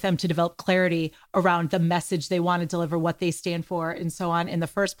working with them to develop clarity around the message they want to deliver, what they stand for, and so on in the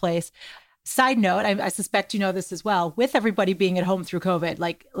first place. Side note, I suspect you know this as well, with everybody being at home through COVID,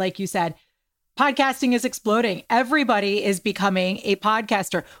 like you said, podcasting is exploding. Everybody is becoming a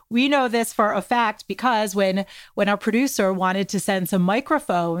podcaster. We know this for a fact because when our producer wanted to send some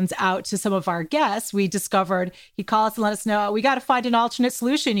microphones out to some of our guests, we discovered he'd call us and let us know, we got to find an alternate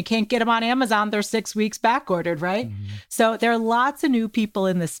solution. You can't get them on Amazon. They're 6 weeks back ordered, right? Mm-hmm. So there are lots of new people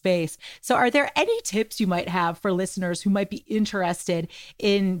in the space. So are there any tips you might have for listeners who might be interested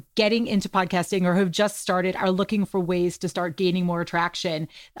in getting into podcasting or who've just started, are looking for ways to start gaining more traction,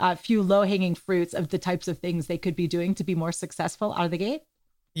 a few low-hanging fruits of the types of things they could be doing to be more successful out of the gate?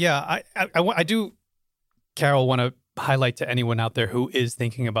 Yeah, I do, Carol, want to highlight to anyone out there who is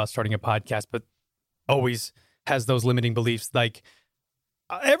thinking about starting a podcast, but always has those limiting beliefs like,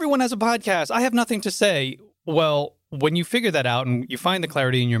 everyone has a podcast, I have nothing to say. Well, when you figure that out and you find the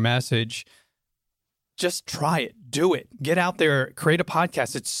clarity in your message, just try it, do it, get out there, create a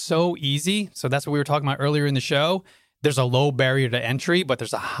podcast. It's so easy. So that's what we were talking about earlier in the show. There's a low barrier to entry, but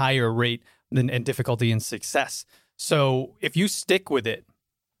there's a higher rate and difficulty in success. So if you stick with it,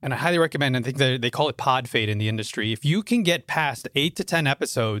 and I highly recommend, I think they call it pod fade in the industry. If you can get past 8 to 10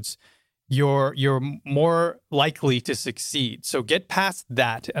 episodes, you're more likely to succeed. So get past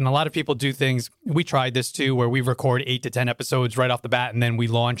that. And a lot of people do things. We tried this too, where we record 8 to 10 episodes right off the bat, and then we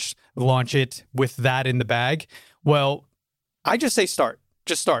launch it with that in the bag. Well, I just say start.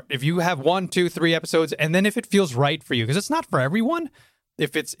 Just start. If you have 1, 2, 3 episodes, and then if it feels right for you, because it's not for everyone.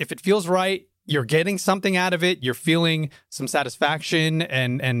 If it feels right, you're getting something out of it, you're feeling some satisfaction,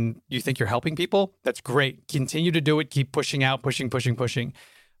 and you think you're helping people, that's great. Continue to do it. Keep pushing out, pushing.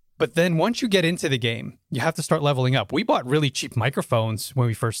 But then once you get into the game, you have to start leveling up. We bought really cheap microphones when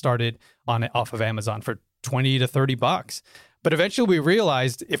we first started off of Amazon for $20 to $30. But eventually we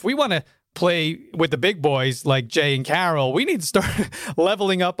realized if we want to play with the big boys like Jay and Carol, we need to start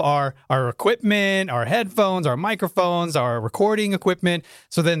leveling up our equipment, our headphones, our microphones, our recording equipment.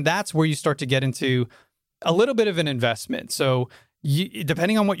 So then that's where you start to get into a little bit of an investment. So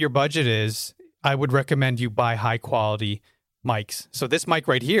depending on what your budget is, I would recommend you buy high quality mics. So this mic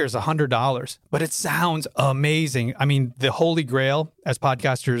right here is $100, but it sounds amazing. I mean, the holy grail, as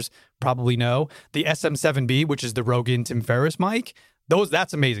podcasters probably know, the SM7B, which is the Rogan Tim Ferriss mic,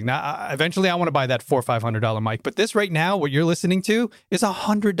 that's amazing. Now, eventually I want to buy that $400 or $500 mic, but this right now, what you're listening to, is a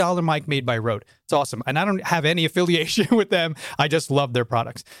 $100 mic made by Rode. It's awesome. And I don't have any affiliation with them. I just love their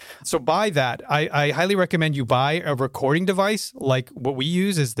products. So buy that. I highly recommend you buy a recording device like what we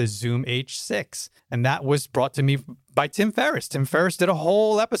use is the Zoom H6. And that was brought to me by Tim Ferriss. Tim Ferriss did a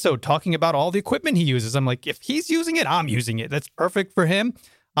whole episode talking about all the equipment he uses. I'm like, if he's using it, I'm using it. That's perfect for him.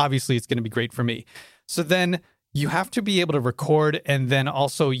 Obviously, it's going to be great for me. So then you have to be able to record and then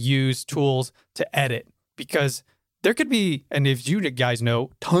also use tools to edit, because there could be, and if you guys know,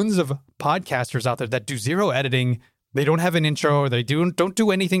 tons of podcasters out there that do zero editing. They don't have an intro, or they don't do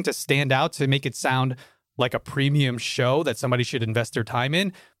anything to stand out to make it sound like a premium show that somebody should invest their time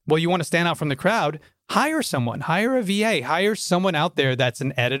in. Well, you want to stand out from the crowd, hire someone, hire a VA, hire someone out there that's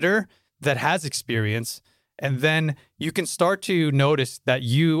an editor that has experience. And then you can start to notice that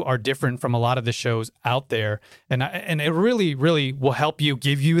you are different from a lot of the shows out there. And it really, really will help you,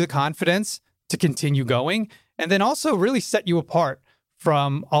 give you the confidence to continue going. And then also really set you apart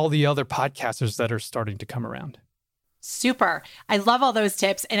from all the other podcasters that are starting to come around. Super. I love all those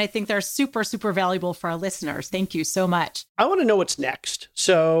tips. And I think they're super, super valuable for our listeners. Thank you so much. I want to know what's next.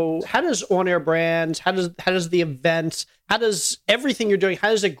 So how does On Air Brands, how does the events, how does everything you're doing, how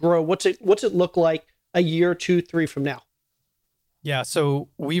does it grow? What's it look like a year, 2, 3 from now? Yeah, so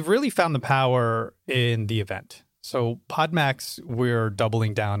we've really found the power in the event. So PodMax, we're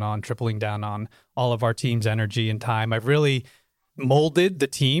doubling down on, tripling down on all of our team's energy and time. I've really molded the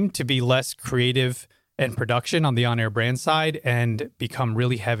team to be less creative and production on the On Air Brand side and become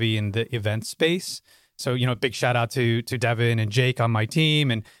really heavy in the event space. So, big shout out to Devin and Jake on my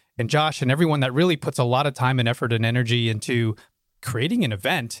team and Josh and everyone that really puts a lot of time and effort and energy into creating an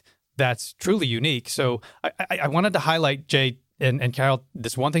event that's truly unique. So I wanted to highlight, Jay and Carol,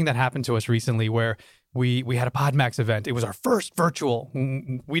 this one thing that happened to us recently where we had a PodMax event. It was our first virtual.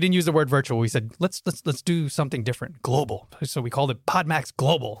 We didn't use the word virtual. We said, let's do something different, global. So we called it PodMax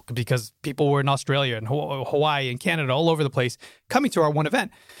Global because people were in Australia and Hawaii and Canada, all over the place, coming to our one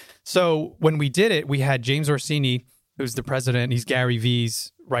event. So when we did it, we had James Orsini, who's the president. He's Gary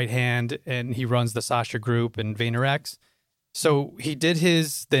V's right hand, and he runs the Sasha Group and VaynerX. So he did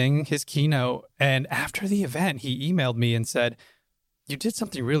his thing, his keynote, and after the event, he emailed me and said, you did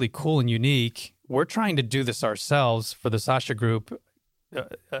something really cool and unique. We're trying to do this ourselves for the Sasha Group,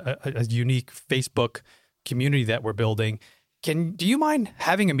 a unique Facebook community that we're building. Do you mind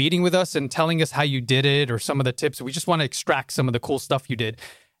having a meeting with us and telling us how you did it or some of the tips? We just want to extract some of the cool stuff you did.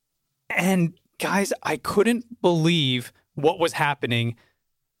 And guys, I couldn't believe what was happening.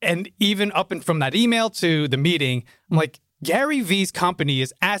 And even up and from that email to the meeting, I'm like, Gary V's company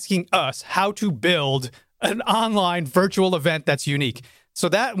is asking us how to build an online virtual event that's unique. So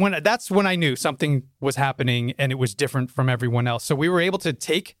that's when I knew something was happening and it was different from everyone else. So we were able to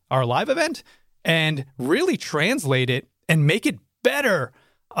take our live event and really translate it and make it better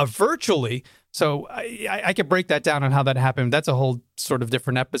virtually. So I could break that down on how that happened. That's a whole sort of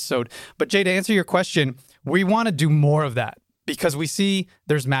different episode. But Jay, to answer your question, we want to do more of that, because we see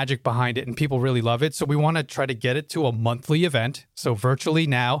there's magic behind it and people really love it. So we want to try to get it to a monthly event. So virtually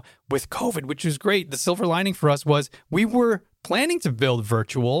now with COVID, which is great. The silver lining for us was we were planning to build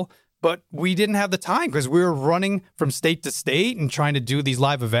virtual, but we didn't have the time because we were running from state to state and trying to do these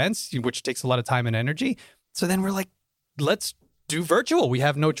live events, which takes a lot of time and energy. So then we're like, let's do virtual. We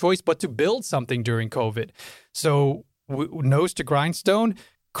have no choice but to build something during COVID. So nose to grindstone,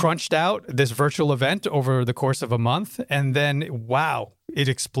 crunched out this virtual event over the course of a month. And then, wow, it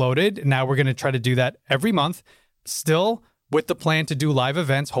exploded. Now we're going to try to do that every month, still with the plan to do live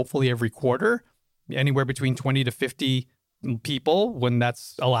events, hopefully every quarter, anywhere between 20 to 50 people when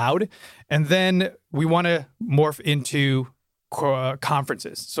that's allowed. And then we want to morph into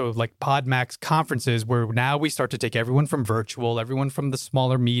conferences. So like PodMax conferences, where now we start to take everyone from virtual, everyone from the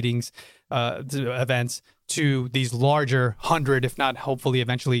smaller meetings, events, to these larger 100, if not hopefully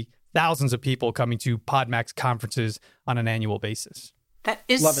eventually thousands of people coming to PodMax conferences on an annual basis. That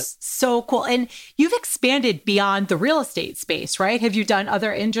is so cool. And you've expanded beyond the real estate space, right? Have you done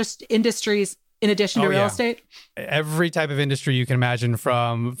other industries in addition to real estate? Every type of industry you can imagine,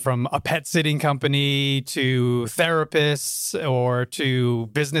 from a pet sitting company to therapists or to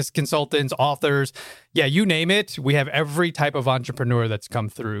business consultants, authors. Yeah, you name it. We have every type of entrepreneur that's come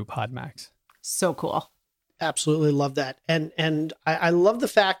through PodMax. So cool. Absolutely love that. And I love the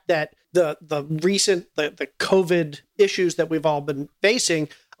fact that the recent COVID issues that we've all been facing,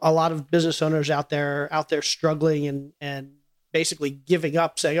 a lot of business owners out there struggling and basically giving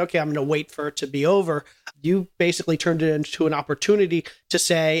up, saying, okay, I'm going to wait for it to be over. You basically turned it into an opportunity to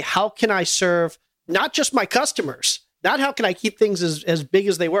say, how can I serve not just my customers, not how can I keep things as big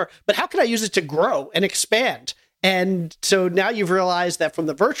as they were, but how can I use it to grow and expand? And so now you've realized that from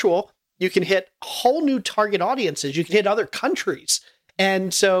the virtual, you can hit whole new target audiences. You can hit other countries.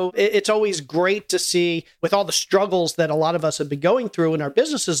 And so it's always great to see, with all the struggles that a lot of us have been going through in our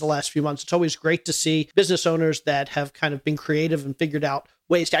businesses the last few months, it's always great to see business owners that have kind of been creative and figured out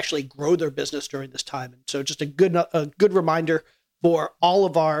ways to actually grow their business during this time. And so just a good reminder for all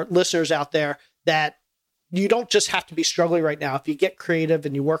of our listeners out there that you don't just have to be struggling right now. If you get creative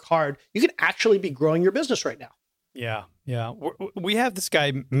and you work hard, you can actually be growing your business right now. Yeah. We have this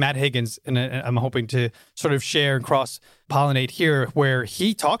guy, Matt Higgins, and I'm hoping to sort of share and cross-pollinate here, where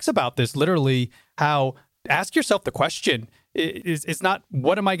he talks about this literally, how ask yourself the question. It's not,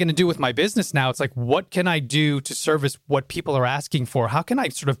 what am I going to do with my business now? It's like, what can I do to service what people are asking for? How can I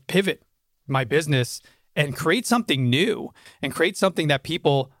sort of pivot my business and create something new and create something that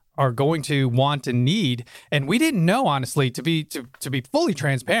people are going to want and need? And we didn't know, honestly, to be fully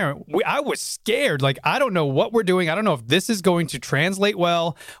transparent. I was scared. Like, I don't know what we're doing. I don't know if this is going to translate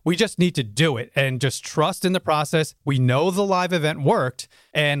well. We just need to do it and just trust in the process. We know the live event worked,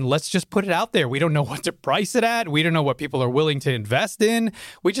 and let's just put it out there. We don't know what to price it at. We don't know what people are willing to invest in.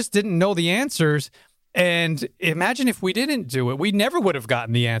 We just didn't know the answers. And imagine if we didn't do it, we never would have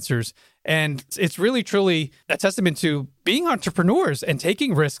gotten the answers. And it's really, truly a testament to being entrepreneurs and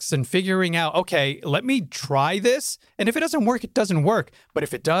taking risks and figuring out, okay, let me try this. And if it doesn't work, it doesn't work. But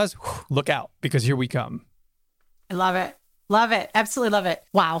if it does, look out, because here we come. I love it. Love it. Absolutely love it.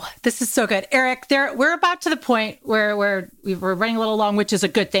 Wow. This is so good. Erik, we're about to the point where we're running a little long, which is a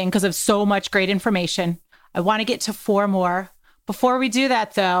good thing because of so much great information. I want to get to 4 more. Before we do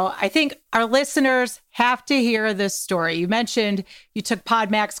that, though, I think our listeners have to hear this story. You mentioned you took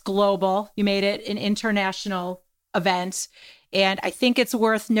PodMax global. You made it an international event. And I think it's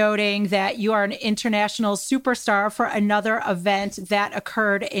worth noting that you are an international superstar for another event that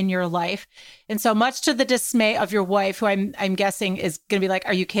occurred in your life. And so, much to the dismay of your wife, who I'm guessing is going to be like,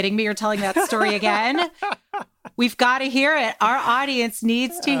 are you kidding me? You're telling that story again? We've got to hear it. Our audience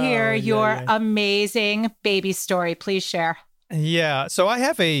needs to hear your amazing baby story. Please share. Yeah. So I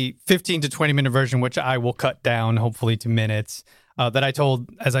have a 15 to 20 minute version, which I will cut down hopefully to minutes, that I told,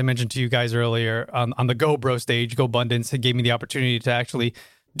 as I mentioned to you guys earlier, on the Go Bro stage. Go Abundance gave me the opportunity to actually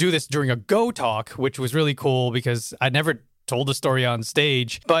do this during a Go Talk, which was really cool because I never told the story on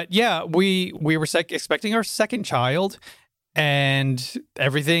stage. But yeah, we were expecting our second child, and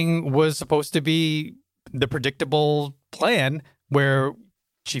everything was supposed to be the predictable plan where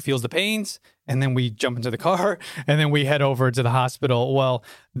she feels the pains, and then we jump into the car, and then we head over to the hospital. Well,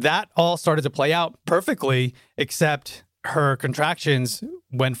 that all started to play out perfectly, except her contractions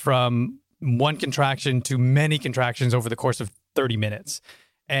went from one contraction to many contractions over the course of 30 minutes.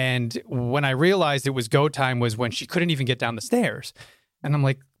 And when I realized it was go time was when she couldn't even get down the stairs. And I'm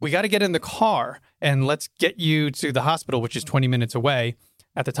like, we got to get in the car, and let's get you to the hospital, which is 20 minutes away.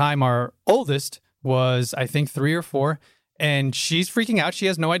 At the time, our oldest was, I think, 3 or 4. And she's freaking out. She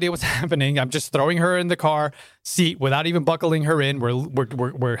has no idea what's happening. I'm just throwing her in the car seat without even buckling her in.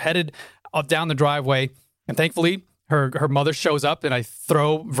 We're headed up down the driveway, and thankfully her mother shows up, and I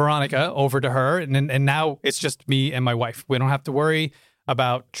throw Veronica over to her, and now it's just me and my wife. We don't have to worry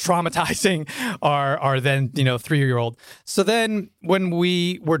about traumatizing our then 3-year-old. So then when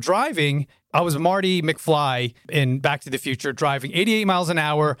we were driving, I was Marty McFly in Back to the Future, driving 88 miles an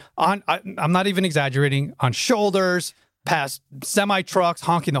hour on, I'm not even exaggerating, on shoulders, past semi trucks,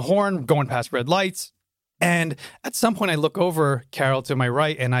 honking the horn, going past red lights. And at some point I look over, Carol, to my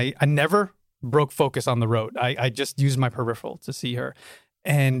right, and I never broke focus on the road. I just used my peripheral to see her.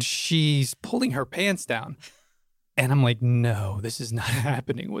 And she's pulling her pants down. And I'm like, no, this is not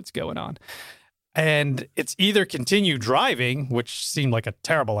happening. What's going on? And it's either continue driving, which seemed like a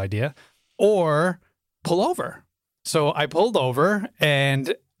terrible idea, or pull over. So I pulled over,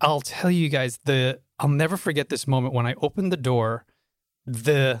 and I'll tell you guys, I'll never forget this moment when I opened the door.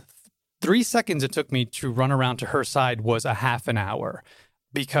 The 3 seconds it took me to run around to her side was a half an hour,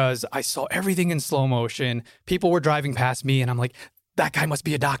 because I saw everything in slow motion. People were driving past me, and I'm like, that guy must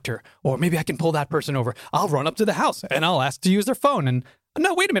be a doctor, or maybe I can pull that person over. I'll run up to the house and I'll ask to use their phone. And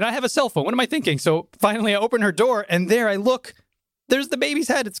no, wait a minute, I have a cell phone. What am I thinking? So finally I open her door, and there I look, there's the baby's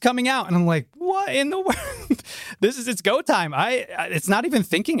head. It's coming out. And I'm like, what in the world? It's go time. It's not even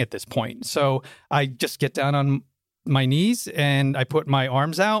thinking at this point. So I just get down on my knees and I put my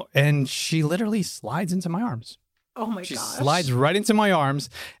arms out, and she literally slides into my arms. Oh my She gosh. slides right into my arms,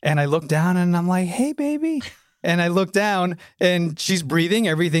 and I look down and I'm like, hey, baby. And I look down and she's breathing.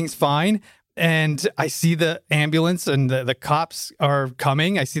 Everything's fine. And I see the ambulance and the cops are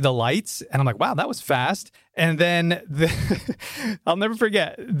coming. I see the lights and I'm like, wow, that was fast. And then I'll never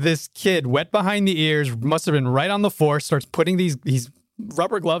forget, this kid, wet behind the ears, must have been right on the floor, starts putting these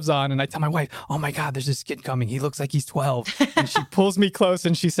rubber gloves on. And I tell my wife, oh my God, there's this kid coming. He looks like he's 12. And she pulls me close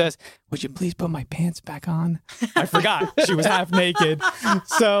and she says, would you please put my pants back on? I forgot. She was half naked.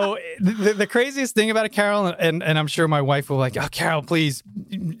 So the craziest thing about it, Carol, and I'm sure my wife will like, oh, Carol, please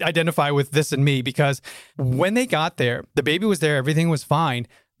identify with this and me, because when they got there, the baby was there. Everything was fine.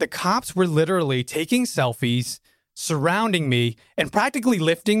 The cops were literally taking selfies, surrounding me and practically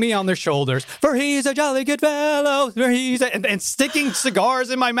lifting me on their shoulders, for he's a jolly good fellow, for he's and sticking cigars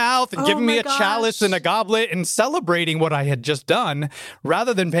in my mouth and giving me a chalice and a goblet and celebrating what I had just done,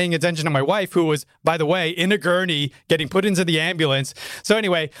 rather than paying attention to my wife, who was, by the way, in a gurney getting put into the ambulance. So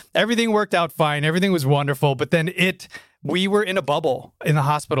anyway, everything worked out fine. Everything was wonderful. But then we were in a bubble in the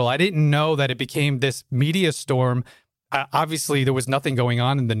hospital. I didn't know that it became this media storm. Obviously, there was nothing going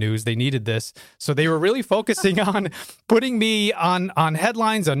on in the news. They needed this. So they were really focusing on putting me on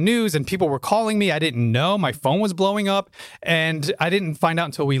headlines, on news, and people were calling me. I didn't know. My phone was blowing up, and I didn't find out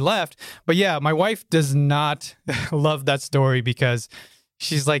until we left. But yeah, my wife does not love that story, because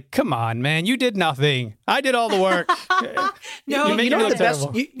she's like, come on, man, you did nothing. I did all the work. No, you know what the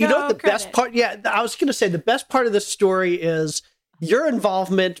best, you know what the best part? Yeah, I was going to say the best part of this story is your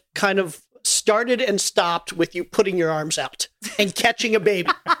involvement kind of started and stopped with you putting your arms out and catching a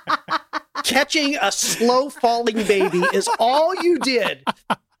baby. Catching a slow falling baby is all you did.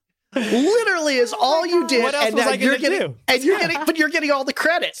 Literally is all you did. What else and was now I you're gonna getting, do? and you're getting all the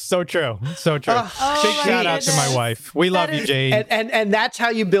credit. So true. So true. Big shout out to my wife. We love you, Jane. And that's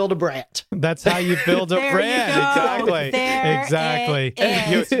how you build a brand. That's how you build a brand. Exactly.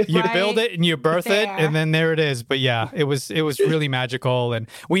 You build it and you birth it, and then there it is. But yeah, it was really magical. And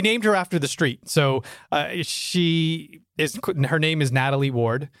we named her after the street. So her name is Natalie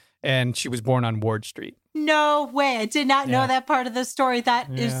Ward, and she was born on Ward Street. No way. I did not know that part of the story. That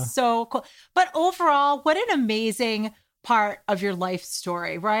is so cool. But overall, what an amazing part of your life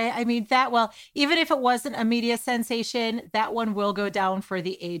story, right? I mean, even if it wasn't a media sensation, that one will go down for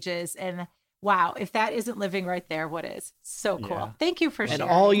the ages. And wow, if that isn't living right there, what is? So cool. Yeah. Thank you for sharing. And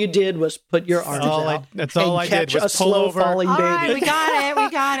all you did was put your arms out. That's all I did was pull over. Falling baby. All right, we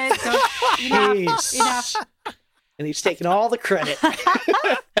got it. So, enough. And he's taking all the credit.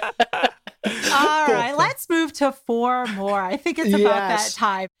 All right, let's move to 4 more. I think it's about that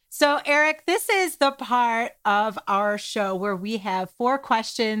time. So, Erik, this is the part of our show where we have 4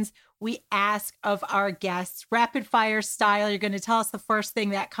 questions we ask of our guests, rapid fire style. You're going to tell us the first thing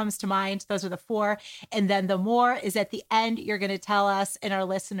that comes to mind. Those are the 4. And then the more is at the end. You're going to tell us and our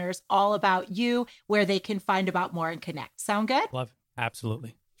listeners all about you, where they can find about more and connect. Sound good? Love it.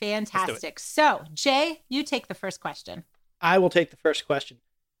 Absolutely. Fantastic. So, Jay, you take the first question. I will take the first question.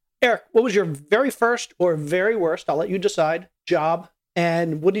 Erik, what was your very first or very worst, I'll let you decide, job,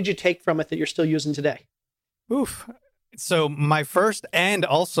 and what did you take from it that you're still using today? Oof. So my first, and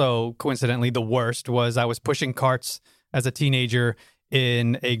also coincidentally the worst, was I was pushing carts as a teenager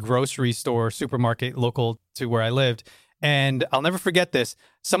in a grocery store, supermarket local to where I lived. And I'll never forget this.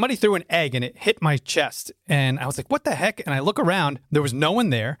 Somebody threw an egg and it hit my chest. And I was like, what the heck? And I look around, there was no one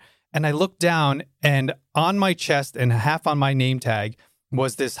there. And I looked down, and on my chest and half on my name tag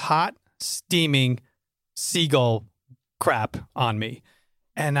was this hot, steaming seagull crap on me.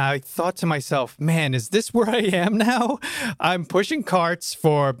 And I thought to myself, man, is this where I am now? I'm pushing carts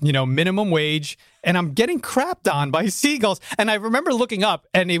for, minimum wage, and I'm getting crapped on by seagulls. And I remember looking up,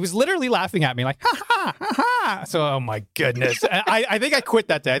 and he was literally laughing at me like, ha, ha, ha, ha. So, oh, my goodness. I think I quit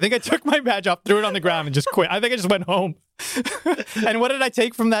that day. I think I took my badge off, threw it on the ground, and just quit. I think I just went home. And what did I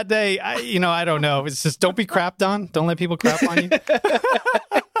take from that day? I don't know. It's just don't be crapped on. Don't let people crap on you.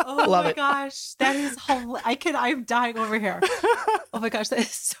 Oh my gosh, that is I'm dying over here. Oh my gosh, that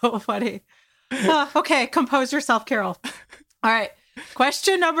is so funny. Okay, compose yourself, Carol. All right,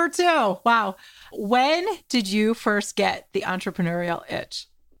 question number 2. Wow. When did you first get the entrepreneurial itch?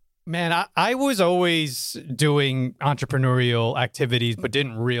 Man, I was always doing entrepreneurial activities, but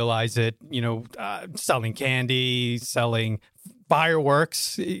didn't realize it, selling candy, selling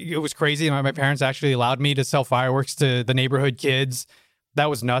fireworks. It was crazy. My parents actually allowed me to sell fireworks to the neighborhood kids. That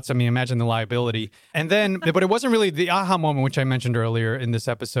was nuts. I mean, imagine the liability. And then, but it wasn't really the aha moment, which I mentioned earlier in this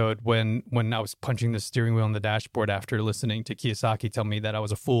episode when I was punching the steering wheel on the dashboard after listening to Kiyosaki tell me that I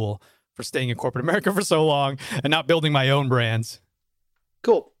was a fool for staying in corporate America for so long and not building my own brands.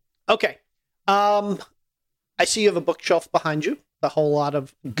 Cool. Okay. I see you have a bookshelf behind you, a whole lot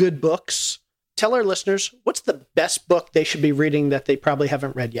of good books. Tell our listeners, what's the best book they should be reading that they probably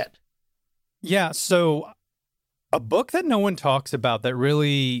haven't read yet? Yeah, so a book that no one talks about that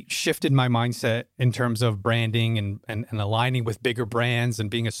really shifted my mindset in terms of branding and aligning with bigger brands and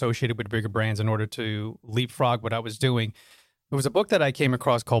being associated with bigger brands in order to leapfrog what I was doing. It was a book that I came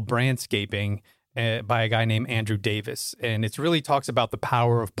across called Brandscaping by a guy named Andrew Davis. And it really talks about the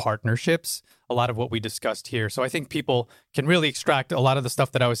power of partnerships, a lot of what we discussed here. So I think people can really extract a lot of the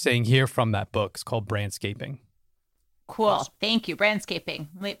stuff that I was saying here from that book. It's called Brandscaping. Cool. Awesome. Thank you. Brandscaping.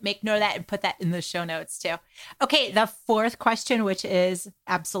 Make note of that and put that in the show notes too. Okay. The 4th question, which is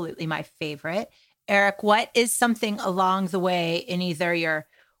absolutely my favorite. Erik, what is something along the way in either your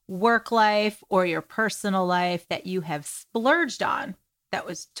work life or your personal life that you have splurged on that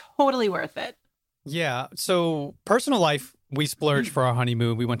was totally worth it? Yeah. So personal life, we splurged for our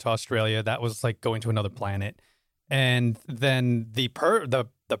honeymoon. We went to Australia. That was like going to another planet. And then the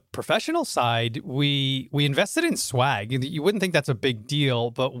professional side, we invested in swag. You wouldn't think that's a big deal,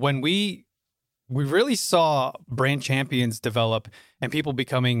 but when we really saw brand champions develop and people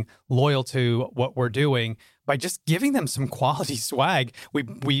becoming loyal to what we're doing by just giving them some quality swag.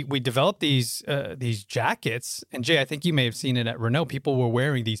 We developed these jackets, and Jay, I think you may have seen it at Renault. People were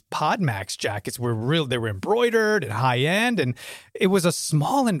wearing these PodMax jackets. They were embroidered and high end, and it was a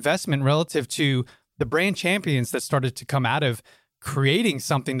small investment relative to the brand champions that started to come out of creating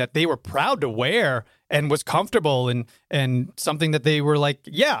something that they were proud to wear and was comfortable and something that they were like,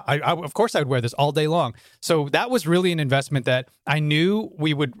 yeah, I of course I would wear this all day long. So that was really an investment that I knew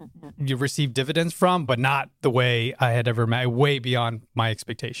we would receive dividends from, but not the way I had ever made, way beyond my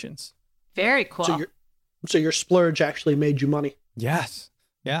expectations. Very cool. So your splurge actually made you money. Yes.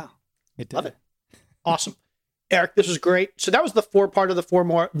 Yeah, it did. Love it. Awesome. Erik, this was great. So that was the 4 part of the 4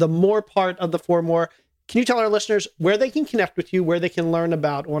 more, the more part of the 4 more. Can you tell our listeners where they can connect with you, where they can learn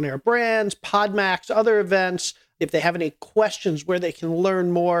about on-air brands, PodMax, other events, if they have any questions, where they can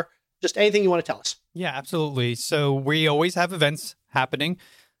learn more, just anything you want to tell us? Yeah, absolutely. So we always have events happening,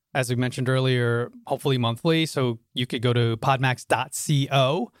 as we mentioned earlier, hopefully monthly. So you could go to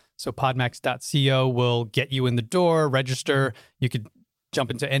podmax.co. So podmax.co will get you in the door, register. You could jump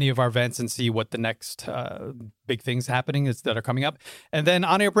into any of our events and see what the next big things happening is that are coming up. And then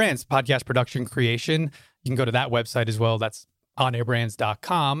On Air Brands, podcast production creation. You can go to that website as well. That's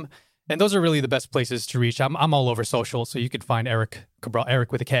onairbrands.com. And those are really the best places to reach. I'm all over social, so you could find Erik Cabral,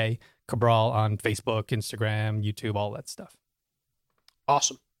 Erik with a K, Cabral on Facebook, Instagram, YouTube, all that stuff.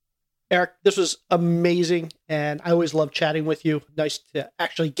 Awesome. Erik, this was amazing, and I always love chatting with you. Nice to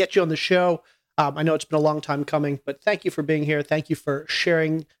actually get you on the show. I know it's been a long time coming, but thank you for being here. Thank you for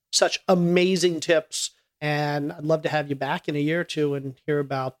sharing such amazing tips. And I'd love to have you back in a year or two and hear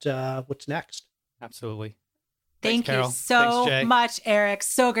about what's next. Absolutely. Thank you so much, Erik.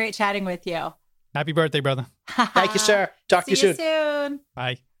 So great chatting with you. Happy birthday, brother. Thank you, sir. Talk to you soon. See you soon.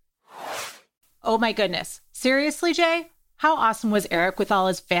 Bye. Oh my goodness. Seriously, Jay? How awesome was Erik with all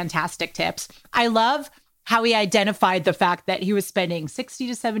his fantastic tips? I love how he identified the fact that he was spending 60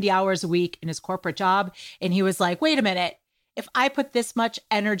 to 70 hours a week in his corporate job. And he was like, wait a minute, if I put this much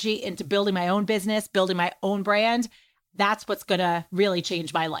energy into building my own business, building my own brand, that's what's going to really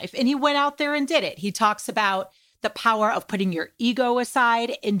change my life. And he went out there and did it. He talks about the power of putting your ego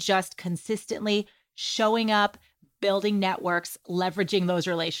aside and just consistently showing up, building networks, leveraging those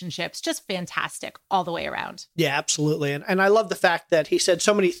relationships. Just fantastic all the way around. Yeah, absolutely. And I love the fact that he said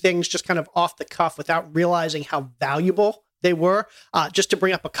so many things just kind of off the cuff without realizing how valuable They were. Just to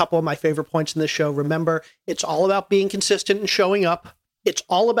bring up a couple of my favorite points in this show, remember, it's all about being consistent and showing up. It's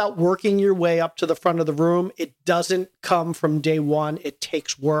all about working your way up to the front of the room. It doesn't come from day one. It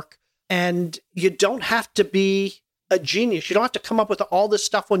takes work. And you don't have to be a genius. You don't have to come up with all this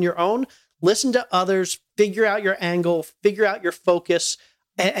stuff on your own. Listen to others, figure out your angle, figure out your focus,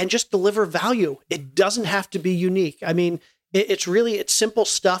 and just deliver value. It doesn't have to be unique. I mean, it's simple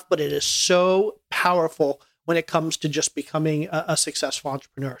stuff, but it is so powerful when it comes to just becoming a successful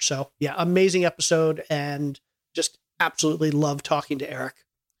entrepreneur. So yeah, amazing episode, and just absolutely love talking to Erik.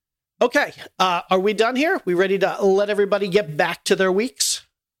 Okay, are we done here? We ready to let everybody get back to their weeks?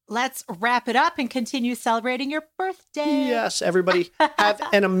 Let's wrap it up and continue celebrating your birthday. Yes, everybody have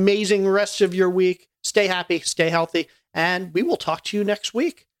an amazing rest of your week. Stay happy, stay healthy, and we will talk to you next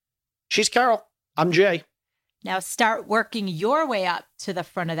week. She's Carol. I'm Jay. Now start working your way up to the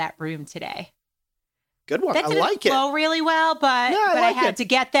front of that room today. Good one. That I like it. Flow really well, but I had to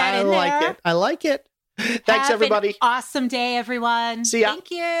get that in there. I like it. Thanks, everybody. Have an awesome day, everyone. See ya.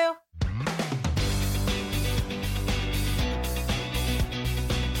 Thank you.